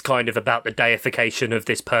 It's kind of about the deification of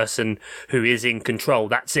this person who is in control.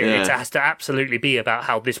 That's it. Yeah. It has to absolutely be about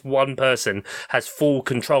how this one person has full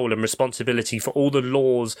control and responsibility for all the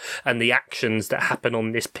laws and the actions that happen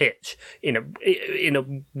on this pitch in a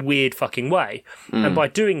weird fucking way. And by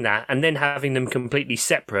doing that and then having them completely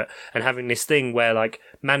separate and having this thing where like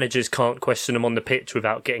managers can't question them on the pitch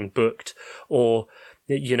without getting booked, or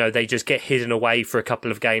you know, they just get hidden away for a couple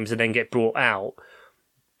of games and then get brought out,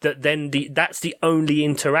 that's the only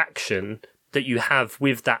interaction that you have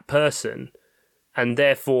with that person, and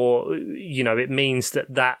therefore, you know, it means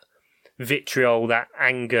that vitriol, that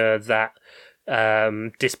anger, that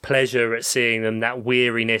displeasure at seeing them, that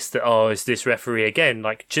weariness that, oh, is this referee again,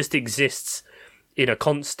 like just exists in a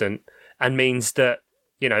constant, and means that,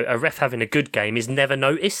 you know, a ref having a good game is never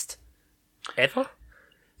noticed, ever.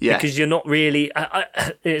 Yeah. Because you're not really...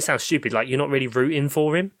 it sounds stupid, like you're not really rooting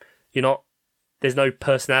for him. There's no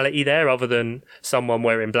personality there other than someone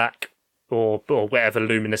wearing black or whatever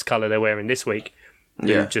luminous colour they're wearing this week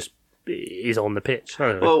who just is on the pitch. I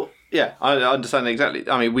don't know. Well, yeah, I understand exactly.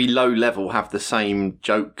 I mean, we low level have the same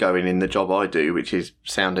joke going in the job I do, which is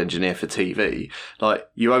sound engineer for TV. Like,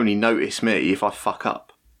 you only notice me if I fuck up.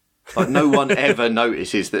 Like, no one ever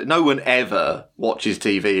notices that. No one ever watches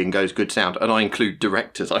TV and goes, good sound. And I include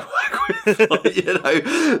directors I work with. Like, you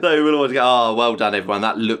know, they will always go, oh, well done, everyone.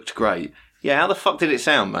 That looked great. Yeah, how the fuck did it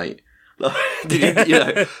sound, mate? Like, you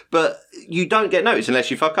know, but you don't get noticed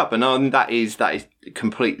unless you fuck up, and that is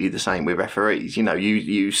completely the same with referees. You know,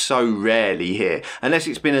 you so rarely hear, unless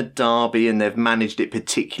it's been a derby and they've managed it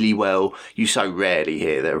particularly well, you so rarely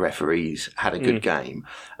hear that referees had a good game.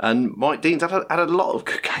 And Mike Dean's had a lot of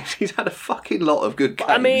good games. He's had a fucking lot of good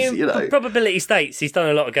games. I mean, you know, probability states he's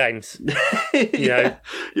done a lot of games. Yeah.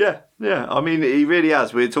 I mean, he really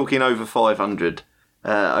has. We're talking over 500.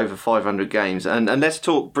 Over 500 games, and let's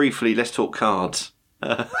talk cards.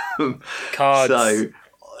 Cards. So,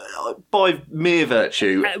 by mere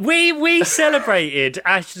virtue, we celebrated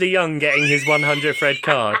Ashley Young getting his 100th red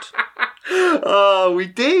card. Oh, we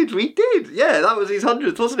did. Yeah, that was his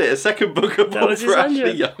 100th, wasn't it? A second book of Bob for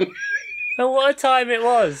Ashley Young. And what a time it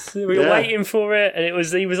was! We were waiting for it, and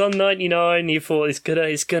he was on 99. You thought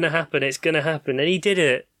it's gonna happen, and he did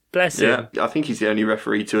it. Bless him. I think he's the only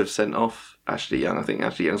referee to have sent off Ashley Young. I think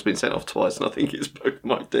Ashley Young's been sent off twice, and I think it's both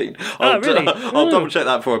Mike Dean. Really? I'll double check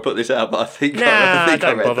that before I put this out, but I think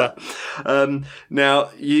don't read bother. That. Now,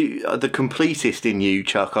 you, the completist in you,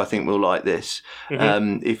 Chuck, I think will like this.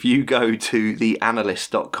 Mm-hmm. If you go to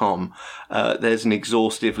theanalyst.com, there's an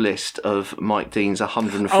exhaustive list of Mike Dean's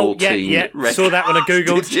 114 red saw that when I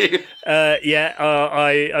googled. Did you?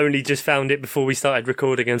 I only just found it before we started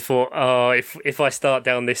recording and thought, if I start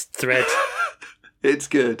down this thread, it's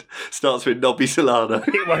good. Starts with Nobby Solano.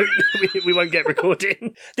 We won't get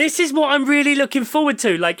recording. This is what I'm really looking forward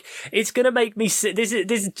to. Like, it's going to make me. This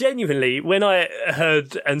is genuinely, when I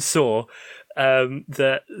heard and saw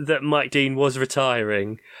that Mike Dean was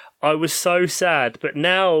retiring, I was so sad. But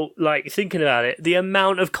now, like, thinking about it, the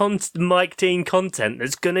amount of Mike Dean content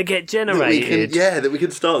that's going to get generated. That we can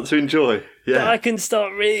start to enjoy. Yeah. That I can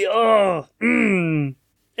start really.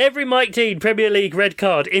 Every Mike Dean Premier League red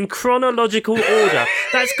card in chronological order.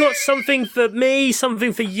 That's got something for me,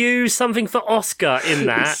 something for you, something for Oscar in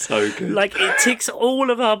that. It's so good. Like, it ticks all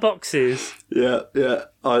of our boxes. Yeah.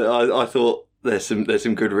 I thought there's some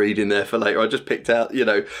good reading there for later. I just picked out,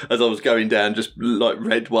 as I was going down, just like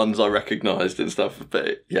red ones I recognised and stuff.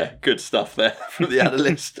 But yeah, good stuff there from the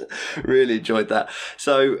analyst. Really enjoyed that.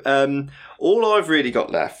 So all I've really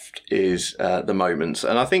got left is the moments,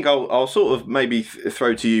 and I think I'll sort of maybe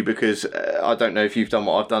throw to you because I don't know if you've done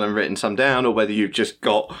what I've done and written some down, or whether you've just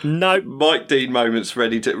got Mike Dean moments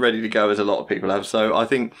ready to go, as a lot of people have. So I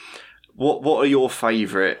think, what are your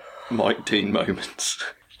favourite Mike Dean moments?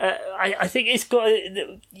 I think it's got.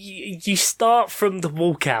 You start from the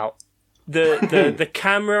walkout, the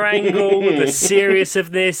camera angle, the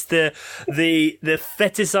seriousness, the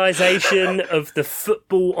fetishization of the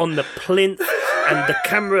football on the plinth, and the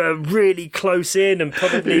camera really close in, and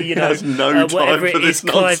probably whatever it is,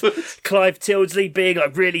 Clive Tildesley being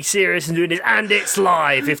like really serious and doing this, and it's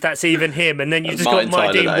live if that's even him, and then you just got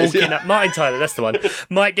Mike Dean walking up. Martin Tyler, that's the one.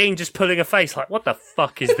 Mike Dean just pulling a face like, what the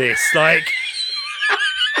fuck is this? Like.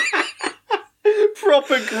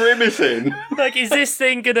 Proper grimacing. Like, is this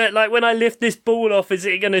thing gonna, like, when I lift this ball off, is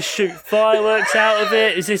it gonna shoot fireworks out of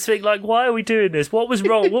it? Is this thing, like, why are we doing this? What was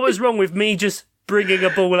wrong? What was wrong with me just bringing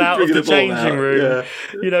a ball out of the changing room?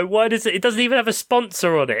 Yeah. Why does it doesn't even have a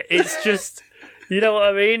sponsor on it. It's just, you know what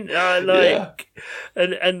I mean?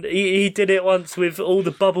 And he did it once with all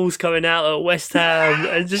the bubbles coming out at West Ham,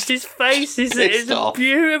 and just his face is a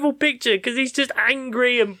beautiful picture because he's just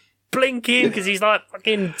angry and blinking because he's like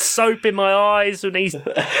fucking soap in my eyes and he's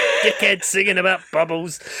dickhead singing about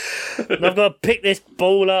bubbles, and I've got to pick this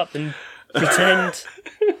ball up and pretend.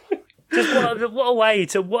 Just what a way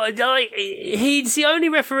to he's the only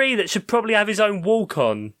referee that should probably have his own walk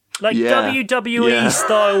on, like WWE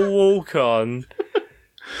style walk on.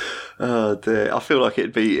 Oh dear! I feel like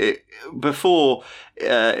it'd be before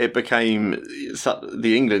it became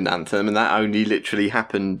the England anthem, and that only literally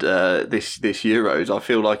happened this Euros. I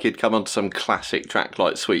feel like it'd come onto some classic track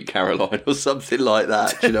like "Sweet Caroline" or something like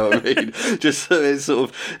that. Do you know what I mean? Just so it's sort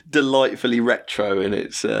of delightfully retro in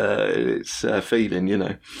its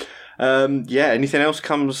feeling. Anything else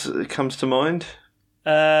comes to mind?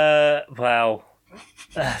 Well,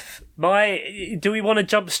 do we want to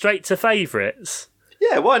jump straight to favourites?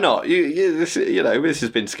 Yeah, why not? This has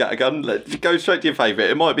been scattergun. Let's go straight to your favourite.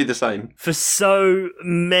 It might be the same. For so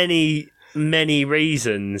many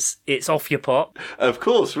reasons, it's Off Your Pop. Of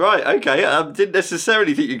course, right, okay. I didn't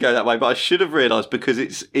necessarily think you'd go that way, but I should have realised because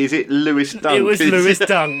is it Lewis Dunk? It was Lewis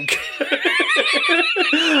Dunk.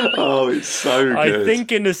 Oh, it's so good. I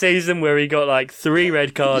think in the season where he got like 3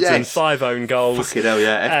 red cards and 5 own goals. Fucking hell,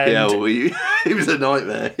 yeah. FPL, he was a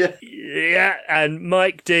nightmare. Yeah. Yeah, and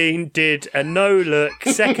Mike Dean did a no-look,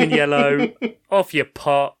 second yellow, Off Your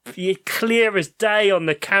Pop. You're clear as day on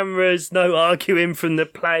the cameras, no arguing from the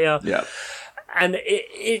player. Yeah. And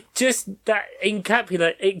it just that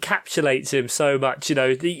encapsulates him so much.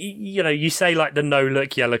 You say like the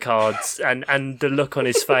no-look yellow cards and the look on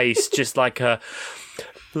his face, just like a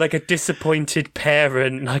disappointed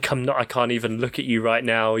parent. Like, I can't even look at you right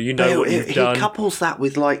now. You know what you've done. He couples that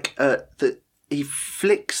with like he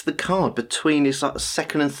flicks the card between his like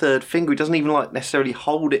second and third finger. He doesn't even like necessarily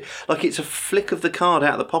hold it. Like, it's a flick of the card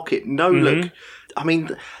out of the pocket. No look. I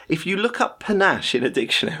mean, if you look up panache in a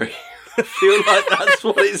dictionary, I feel like that's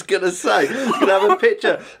what it's going to say. It's going to have a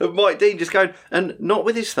picture of Mike Dean just going, and not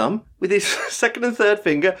with his thumb, with his second and third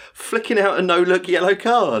finger, flicking out a no-look yellow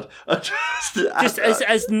card. Just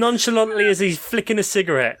as nonchalantly as he's flicking a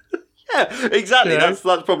cigarette. Yeah, exactly. Yeah. That's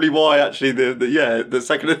probably why actually the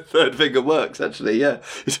second and third finger works. Actually, yeah,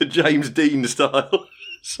 it's a James Dean style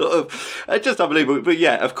sort of. It's just unbelievable. But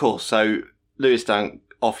yeah, of course. So Lewis Dunk,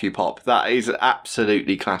 Off You Pop. That is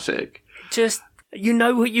absolutely classic. Just you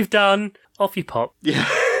know what you've done. Off you pop. Yeah.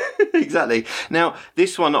 Exactly. Now,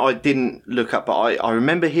 this one I didn't look up, but I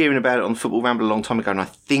remember hearing about it on Football Ramble a long time ago, and I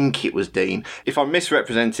think it was Dean. If I'm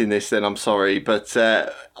misrepresenting this, then I'm sorry, but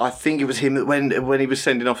I think it was him that when he was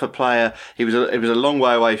sending off a player, it was a long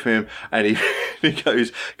way away from him, and he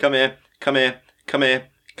goes, "Come here, come here, come here,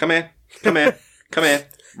 come here, come here, come here,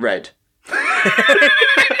 red."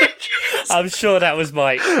 I'm sure that was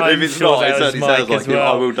Mike. If it's not, it certainly sounds like him.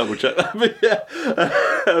 I will double check that. But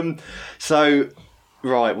yeah. So.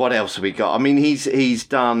 Right, what else have we got? I mean, he's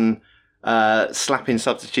done slapping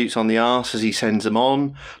substitutes on the arse as he sends them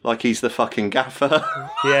on, like he's the fucking gaffer.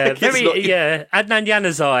 Yeah, Adnan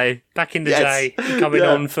Januzaj back in the day coming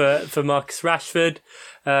on for Marcus Rashford.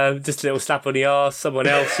 Just a little slap on the arse, someone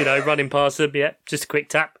else, running past them. Yeah, just a quick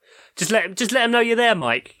tap. Just let them know you're there,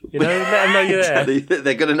 Mike. Let them know you're there. Exactly.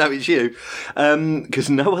 They're going to know it's you, because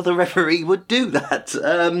no other referee would do that.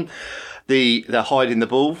 The hiding the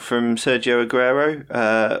ball from Sergio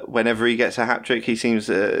Aguero. Whenever he gets a hat trick, he seems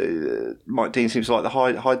Mike Dean seems to like to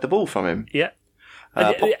hide the ball from him. Yeah,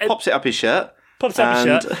 pops it up his shirt. Pops up his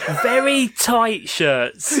shirt. Very tight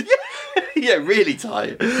shirts. Yeah, really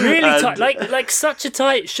tight. Really tight. Like such a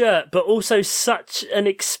tight shirt, but also such an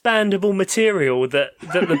expandable material that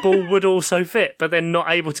the ball would also fit, but then not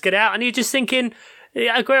able to get out. And you're just thinking.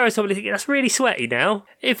 Aguero's probably thinking, that's really sweaty now.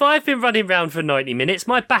 If I've been running around for 90 minutes,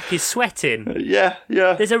 my back is sweating. Yeah.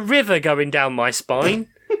 There's a river going down my spine,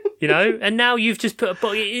 and now you've just put a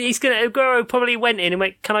ball. Aguero probably went in and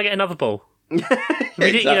went, can I get another ball? We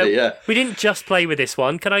didn't just play with this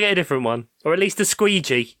one. Can I get a different one? Or at least a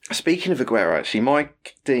squeegee? Speaking of Aguero, actually,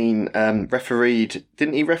 Mike Dean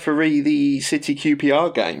didn't he referee the City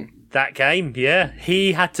QPR game? That game, yeah.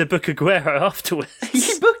 He had to book Aguero afterwards.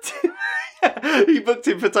 He booked him. He booked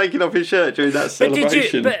him for taking off his shirt during that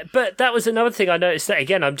celebration. But that was another thing I noticed. That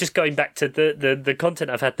again, I'm just going back to the content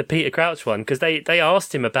I've had, the Peter Crouch one, because they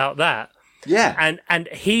asked him about that. Yeah, and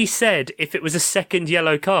he said if it was a second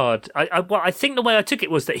yellow card, I think the way I took it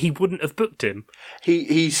was that he wouldn't have booked him.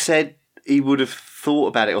 He said he would have thought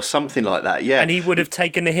about it or something like that. Yeah, and he would have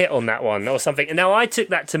taken a hit on that one or something. And now I took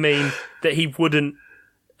that to mean that he wouldn't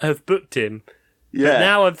have booked him. Yeah. But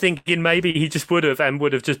now I'm thinking maybe he just would have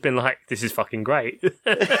just been like, this is fucking great.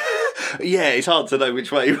 Yeah, it's hard to know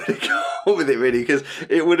which way he would have gone with it, really, because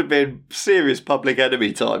it would have been serious public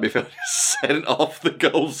enemy time if I sent off the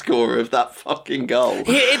goal scorer of that fucking goal.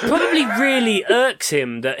 It probably really irks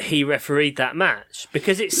him that he refereed that match,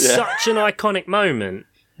 because it's such an iconic moment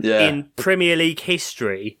in Premier League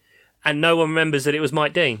history, and no one remembers that it was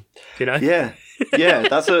Mike Dean, Yeah. Yeah,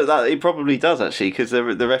 it probably does, actually, because the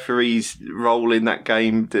referee's role in that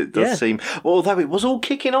game does seem. Well, although it was all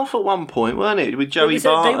kicking off at one point, weren't it? With Joey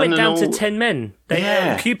Barton. They went down to 10 men.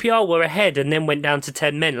 QPR were ahead and then went down to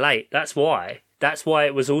 10 men late. That's why. That's why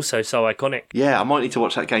it was also so iconic. Yeah, I might need to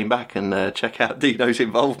watch that game back and check out Dino's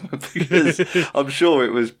involvement, because I'm sure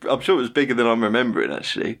it was bigger than I'm remembering,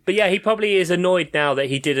 actually. But yeah, he probably is annoyed now that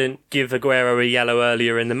he didn't give Aguero a yellow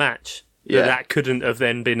earlier in the match. Yeah. That couldn't have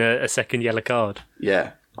then been a second yellow card.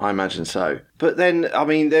 Yeah, I imagine so. But then, I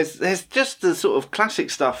mean, there's just the sort of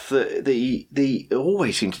classic stuff that the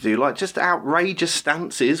always seem to do, like just outrageous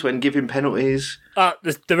stances when giving penalties.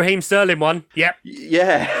 The Raheem Sterling one. Yep.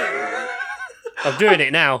 Yeah. I'm doing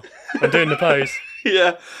it now. I'm doing the pose.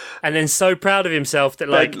 Yeah. And then so proud of himself that,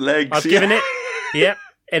 like, legs, I've given it. Yep.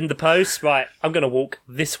 End the pose. Right, I'm going to walk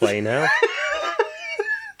this way now.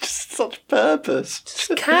 Such purpose.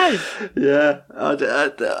 Just can. Yeah.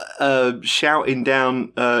 Shouting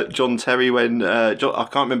down John Terry when I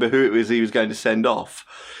can't remember who it was he was going to send off,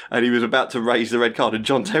 and he was about to raise the red card, and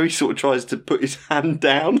John Terry sort of tries to put his hand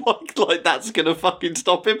down like that's going to fucking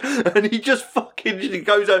stop him, and he just fucking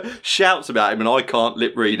goes out, shouts about him, and I can't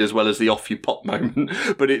lip read as well as the off you pop moment,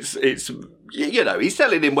 but it's he's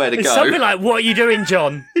telling him where to go. Something like, what are you doing,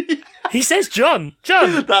 John? He says, John.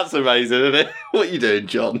 That's amazing, isn't it? What are you doing,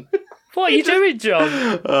 John? What are you doing,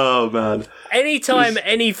 John? Oh, man. Anytime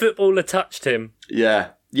any footballer touched him. Yeah.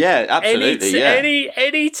 Yeah, absolutely,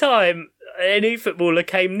 Any time any footballer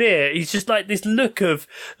came near, he's just like this look of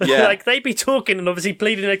like they'd be talking and obviously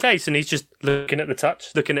pleading their case, and he's just looking at the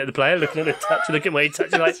touch, looking at the player, looking at the touch, looking where he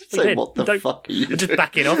touches. Like, so what the fuck are you doing? Just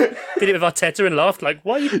backing off. Did it with Arteta and laughed like,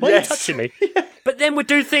 why are you touching me? Yeah. But then would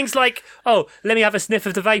do things like, oh, let me have a sniff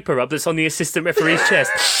of the vapour up that's on the assistant referee's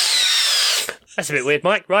chest. That's a bit weird,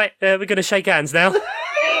 Mike. Right, we're going to shake hands now.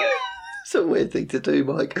 It's a weird thing to do,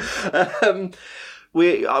 Mike.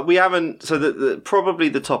 We haven't. So probably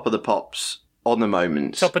the top of the pops on the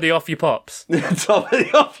moment. Top of the off your pops. Top of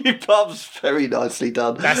the off your pops. Very nicely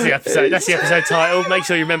done. That's the episode. That's the episode title. Make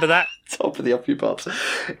sure you remember that. Top of the off your pops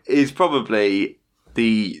is probably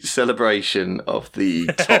the celebration of the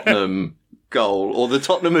Tottenham goal or the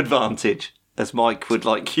Tottenham advantage, as Mike would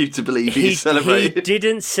like you to believe he celebrated. He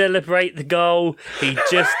didn't celebrate the goal. He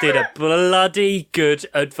just did a bloody good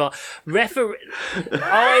advance.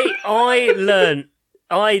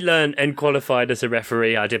 I learned and qualified as a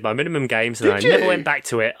referee. I did my minimum games and I never went back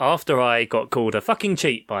to it after I got called a fucking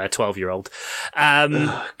cheat by a 12-year-old.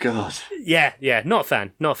 Oh, God. Yeah, not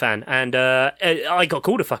a fan. And I got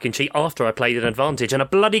called a fucking cheat after I played an advantage, and a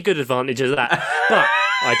bloody good advantage of that. But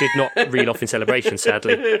I did not reel off in celebration,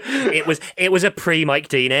 sadly. It was a pre-Mike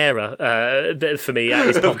Dean era for me at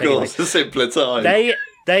his top. Of course, a simpler time.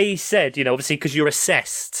 They said, obviously, because you're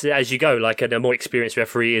assessed as you go, like a more experienced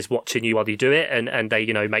referee is watching you while you do it, and they,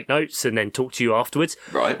 make notes and then talk to you afterwards.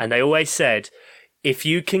 Right. And they always said, if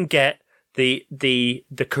you can get the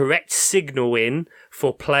correct signal in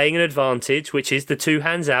for playing an advantage, which is the two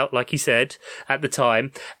hands out, like he said at the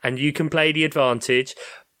time, and you can play the advantage,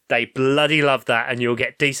 they bloody love that, and you'll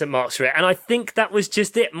get decent marks for it. And I think that was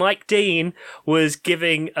just it. Mike Dean was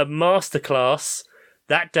giving a masterclass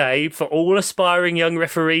that day for all aspiring young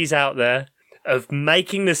referees out there of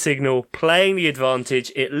making the signal, playing the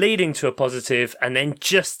advantage, it leading to a positive, and then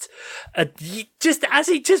just as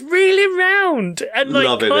he just reeling round and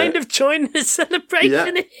kind of join the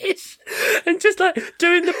celebration and just like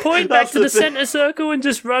doing the point back to the centre circle and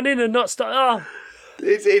just running and not stop. Oh.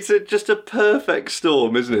 It's just a perfect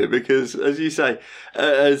storm, isn't it? Because, as you say,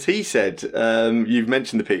 as he said, you've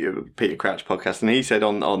mentioned the Peter Crouch podcast, and he said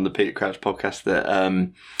on the Peter Crouch podcast that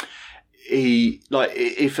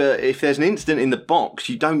if there's an incident in the box,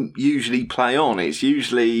 you don't usually play on. It's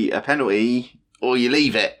usually a penalty or you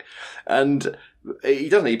leave it, and he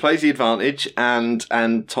doesn't. He plays the advantage, and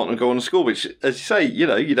Tottenham go on to score. Which, as you say, you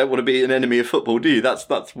don't want to be an enemy of football, do you? That's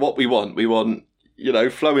what we want. We want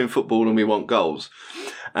flowing football, and we want goals.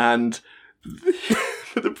 And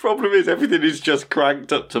the problem is everything is just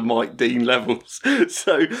cranked up to Mike Dean levels.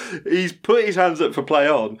 So he's put his hands up for play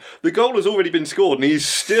on. The goal has already been scored, and he's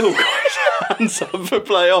still got his hands up for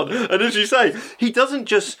play on. And as you say, he doesn't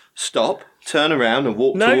just stop, turn around and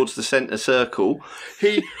walk towards the centre circle.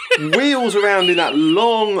 He wheels around in that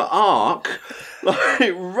long arc,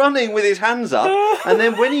 like running with his hands up, and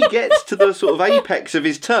then when he gets to the sort of apex of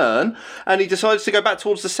his turn and he decides to go back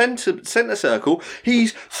towards the centre circle,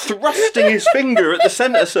 he's thrusting his finger at the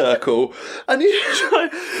centre circle, and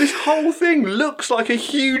this whole thing looks like a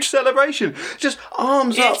huge celebration. Just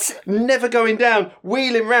arms up, never going down,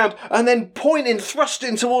 wheeling round, and then pointing,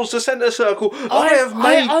 thrusting towards the centre circle.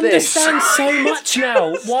 I understand so much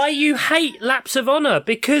now why you hate laps of honour,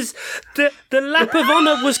 because the lap of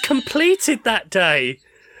honour was completed that day.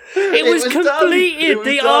 It was completed.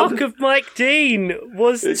 The arc of Mike Dean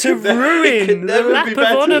was to ruin the lap of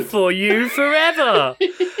honour for you forever.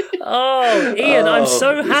 Oh, Ian, I'm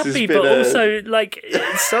so happy, but also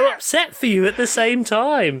so upset for you at the same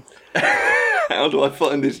time. How do I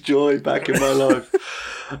find this joy back in my life?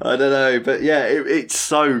 I don't know, but yeah, it's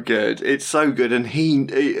so good. It's so good, and he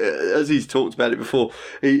as he's talked about it before,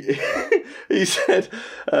 he said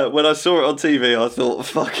when I saw it on TV, I thought,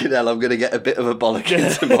 "Fucking hell, I'm going to get a bit of a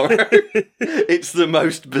bollocking tomorrow." It's the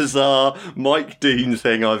most bizarre Mike Dean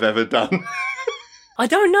thing I've ever done. I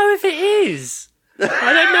don't know if it is.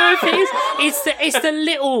 I don't know if it is. It's the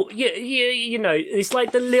little, it's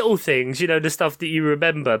like the little things, the stuff that you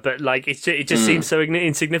remember, but it just seems so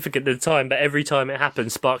insignificant at the time. But every time it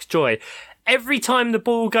happens, sparks joy. Every time the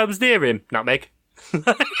ball comes near him, nutmeg.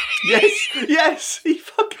 Yes, he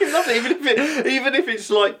fucking loves it. Even if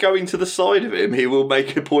it's like going to the side of him, he will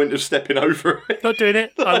make a point of stepping over it. Not doing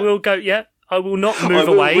it. I will go. Yeah. I will not move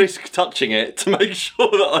away. I will risk touching it to make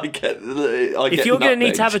sure that I get. If you're going to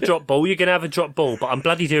need to have a drop ball, you're going to have a drop ball. But I'm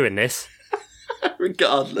bloody doing this,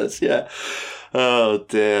 regardless. Yeah. Oh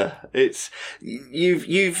dear,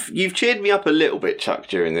 you've cheered me up a little bit, Chuck,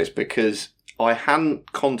 during this, because I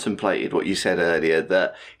hadn't contemplated what you said earlier,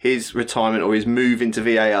 that his retirement or his move into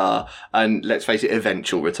VAR and, let's face it,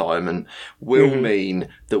 eventual retirement will mean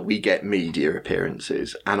that we get media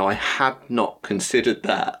appearances. And I had not considered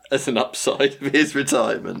that as an upside of his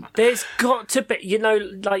retirement. There's got to be,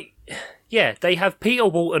 yeah, they have Peter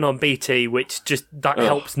Walton on BT, which just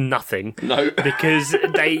helps nothing. No. Because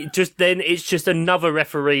it's just another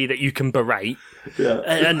referee that you can berate. Yeah.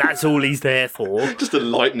 And that's all he's there for. Just a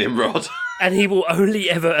lightning rod. And he will only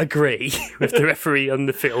ever agree with the referee on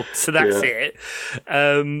the field. So that's it.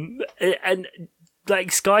 And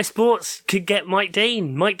Sky Sports could get Mike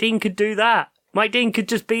Dean. Mike Dean could do that. Mike Dean could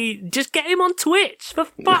just get him on Twitch, for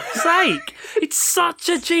fuck's sake. It's such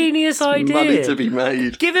a genius idea. Money to be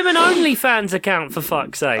made. Give him an OnlyFans account, for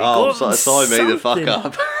fuck's sake. Oh, sign me the fuck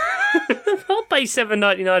up. I'll pay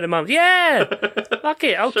 $7.99 a month. Yeah, fuck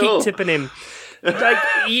it. I'll keep tipping him.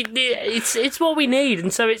 It's what we need,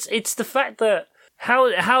 and so it's the fact that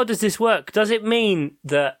how does this work? Does it mean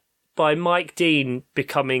that by Mike Dean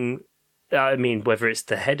becoming, whether it's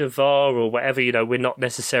the head of VAR or whatever, we're not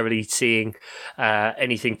necessarily seeing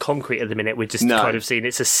anything concrete at the minute. We're just kind of seeing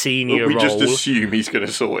it's a senior role. We just assume he's going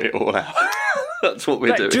to sort it all out. That's what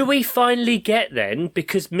we're doing. Do we finally get then,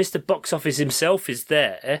 because Mr. Box Office himself is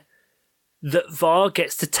there, that VAR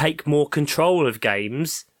gets to take more control of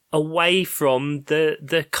games away from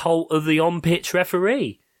the cult of the on-pitch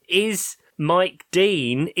referee? Is Mike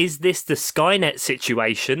Dean, is this the Skynet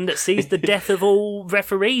situation that sees the death of all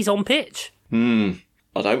referees on pitch? I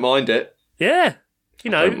don't mind it. Yeah.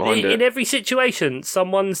 In every situation,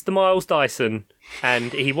 someone's the Miles Dyson,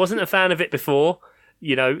 and he wasn't a fan of it before.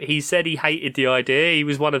 He said he hated the idea. He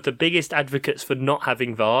was one of the biggest advocates for not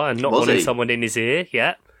having VAR and not wanting someone in his ear.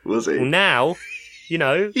 Yeah. Was he? Well, now,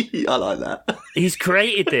 I like that. He's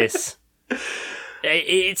created this.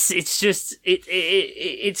 It's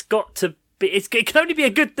got to be. It can only be a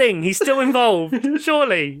good thing. He's still involved,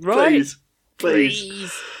 surely, right?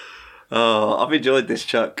 Please. Oh, I've enjoyed this,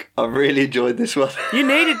 Chuck. I've really enjoyed this one. You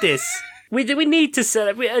needed this. We need to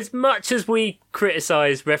celebrate as much as we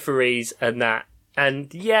criticise referees and that.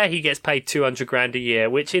 And yeah, he gets paid $200,000 a year,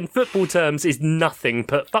 which in football terms is nothing.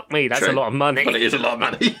 But fuck me, that's a lot of money. But it is a lot of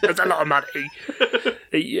money. That's a lot of money.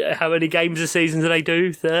 How many games a season do they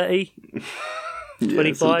do? 30?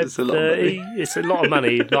 25, it's a lot 30? of money. It's a lot of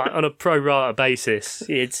money, like on a pro rata basis.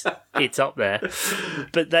 It's up there.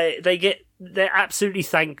 But they're absolutely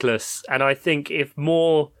thankless. And I think if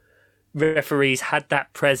more referees had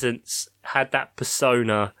that presence, had that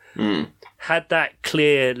persona, had that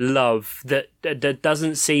clear love that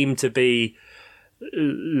doesn't seem to be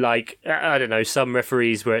like, I don't know, some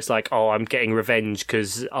referees where it's like, oh, I'm getting revenge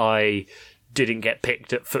because I didn't get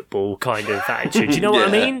picked at football kind of attitude. Do you know what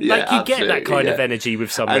I mean? Yeah, like, you get that kind of energy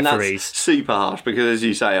with some referees. That's super harsh because, as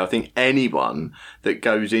you say, I think anyone that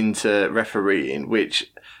goes into refereeing,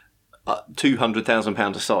 which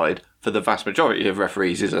 £200,000 aside, for the vast majority of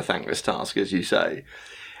referees is a thankless task, as you say,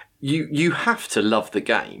 you have to love the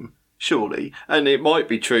game. Surely. And it might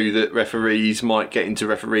be true that referees might get into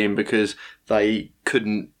refereeing because they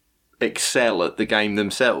couldn't excel at the game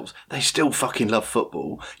themselves. They still fucking love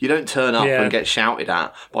football. You don't turn up and get shouted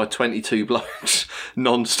at by 22 blokes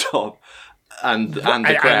non-stop and the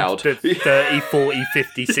crowd. And the 30, 40,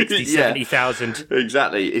 50, 60, 70,000.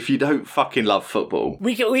 Exactly. If you don't fucking love football.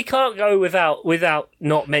 We can't go without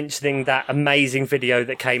not mentioning that amazing video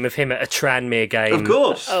that came of him at a Tranmere game. Of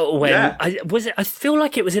course. I feel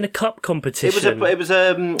like it was in a cup competition. It was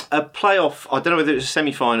a playoff. I don't know whether it was a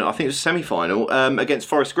semi-final. I think it was a semi-final against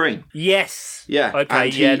Forest Green. Yes. Yeah.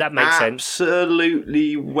 Okay, that makes sense.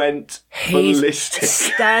 Absolutely went ballistic.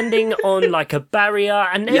 Standing on like a barrier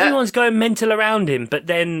and everyone's going mental around him, but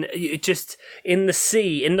then just in the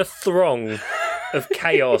throng of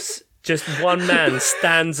chaos, just one man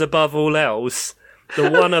stands above all else. The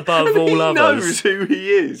one above all others. He knows who he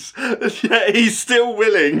is. Yet he's still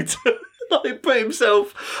willing to put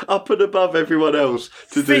himself up and above everyone else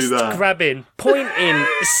to do that. Fist grabbing, pointing,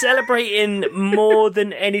 celebrating more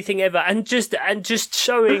than anything ever, and just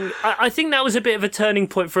showing. I think that was a bit of a turning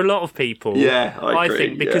point for a lot of people. Yeah, I agree,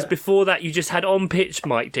 think because before that you just had on pitch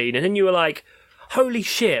Mike Dean, and then you were like, "Holy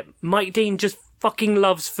shit, Mike Dean just fucking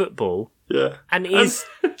loves football." Yeah, and is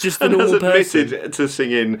just a normal person. Admitted to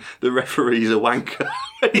singing "The referee's a wanker."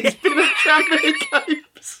 He's been at Tranmere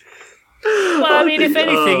games. Well, I mean, if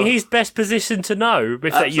anything, he's best positioned to know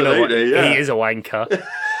if that, he is a wanker.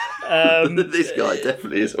 This guy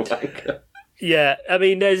definitely is a wanker. Yeah, I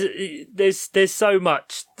mean, there's so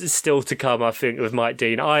much still to come, I think, with Mike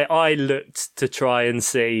Dean. I looked to try and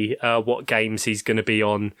see what games he's going to be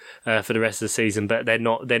on for the rest of the season, but they're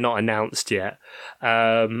not announced yet.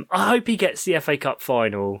 I hope he gets the FA Cup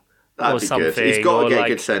final. That'd or be something. Good. He's got to get a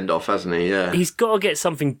good send-off, hasn't he? Yeah. He's got to get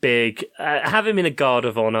something big. Have him in a guard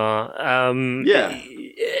of honour.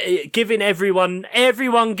 Giving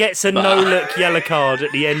everyone gets a no-look yellow card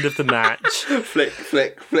at the end of the match. Flick,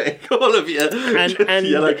 flick, flick. All of you. And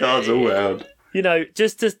yellow cards all round. You know,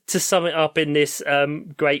 just to sum it up in this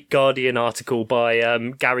great Guardian article by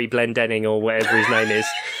Gary Blendenning or whatever his name is,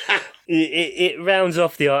 it rounds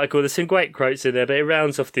off the article. There's some great quotes in there, but it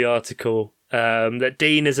rounds off the article that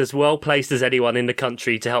Dean is as well placed as anyone in the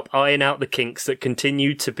country to help iron out the kinks that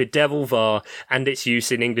continue to bedevil VAR and its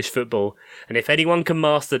use in English football. And if anyone can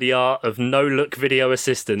master the art of no-look video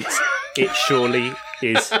assistance, it surely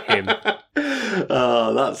is him.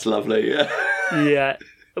 Oh, that's lovely. Yeah.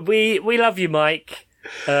 We love you, Mike.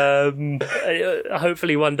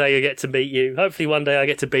 Hopefully one day I get to meet you. Hopefully one day I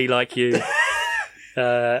get to be like you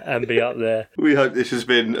and be up there. We hope this has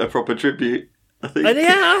been a proper tribute. I think. And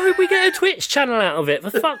yeah, I hope we get a Twitch channel out of it. For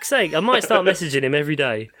fuck's sake, I might start messaging him every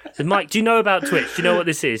day. So, Mike, do you know about Twitch? Do you know what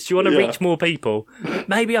this is? Do you want to reach more people?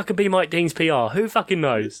 Maybe I could be Mike Dean's PR. Who fucking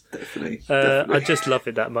knows? Definitely. I just love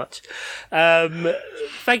it that much.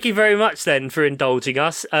 Thank you very much then for indulging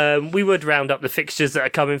us. We would round up the fixtures that are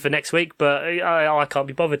coming for next week, but I can't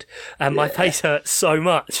be bothered. And my face hurts so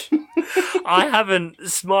much. I haven't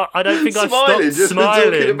smiled. I don't think I've stopped just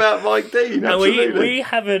smiling. Talking about Mike Dean. Absolutely.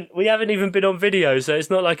 We haven't even been on video, so it's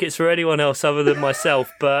not like it's for anyone else other than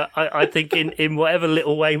myself. But I think in whatever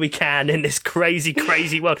little way we can in this crazy,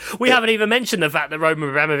 crazy world, we haven't even mentioned the fact that Roman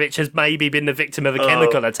Abramovich has maybe been the victim of a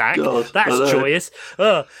chemical attack. God, that's joyous.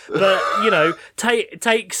 But you know,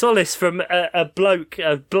 take solace from a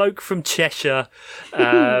bloke from Cheshire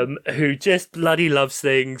who just bloody loves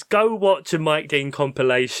things. Go watch a Mike Dean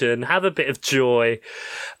compilation. Have a bit of joy.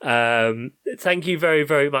 Thank you very,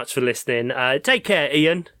 very much for listening. Take care,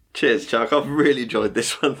 Ian. Cheers, Chuck. I've really enjoyed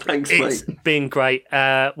this one. Thanks, mate. It's been great.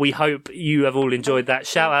 We hope you have all enjoyed that.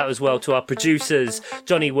 Shout out as well to our producers,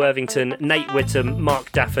 Johnny Worthington, Nate Whittam,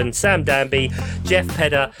 Mark Daffin, Sam Danby, Jeff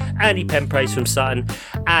Pedder, Andy Penpraise from Sutton.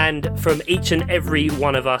 And from each and every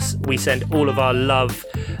one of us, we send all of our love,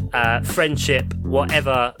 friendship,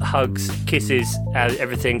 whatever, hugs, kisses,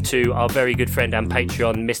 everything to our very good friend and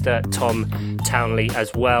Patreon, Mr. Tom Townley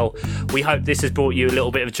as well. We hope this has brought you a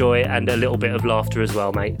little bit of joy and a little bit of laughter as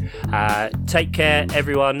well, mate. Take care,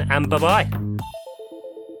 everyone, and bye-bye.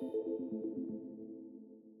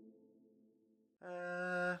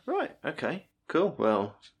 Right, okay, cool.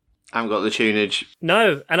 Well, I haven't got the tunage.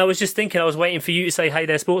 No, and I was just thinking, I was waiting for you to say, hey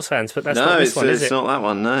there, sports fans, but that's not this one, is it? No, it's not that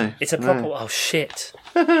one, no. It's a proper... Oh, shit.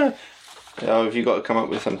 Oh, have you got to come up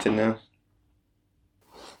with something now?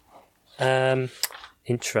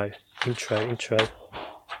 Intro.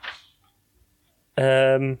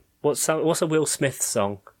 What's a Will Smith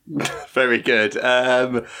song? Very good.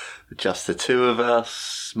 Just the two of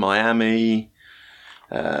us, Miami,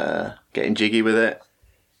 getting jiggy with it.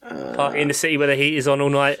 Party in the city where the heat is on all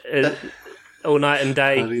night and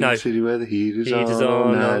day. Party in the city where the heat is on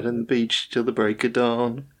all night on the beach till the break of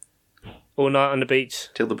dawn. All night on the beach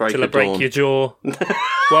till the break till of I break dawn. your jaw.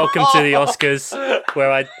 Welcome to the Oscars,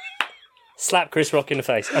 where I slap Chris Rock in the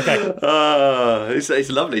face. Okay. It's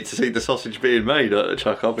lovely to see the sausage being made,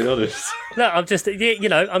 Chuck, I'll be honest. No, I'm just,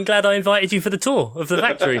 I'm glad I invited you for the tour of the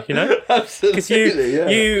factory, Absolutely, Because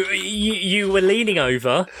you were leaning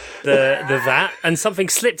over the vat and something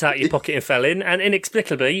slipped out of your pocket and fell in, and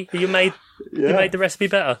inexplicably you made the recipe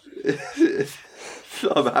better.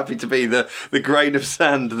 I'm happy to be the grain of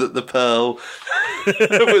sand that the pearl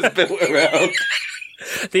was built around.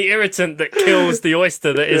 The irritant that kills the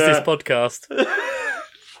oyster that is this podcast.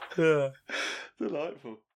 Delightful.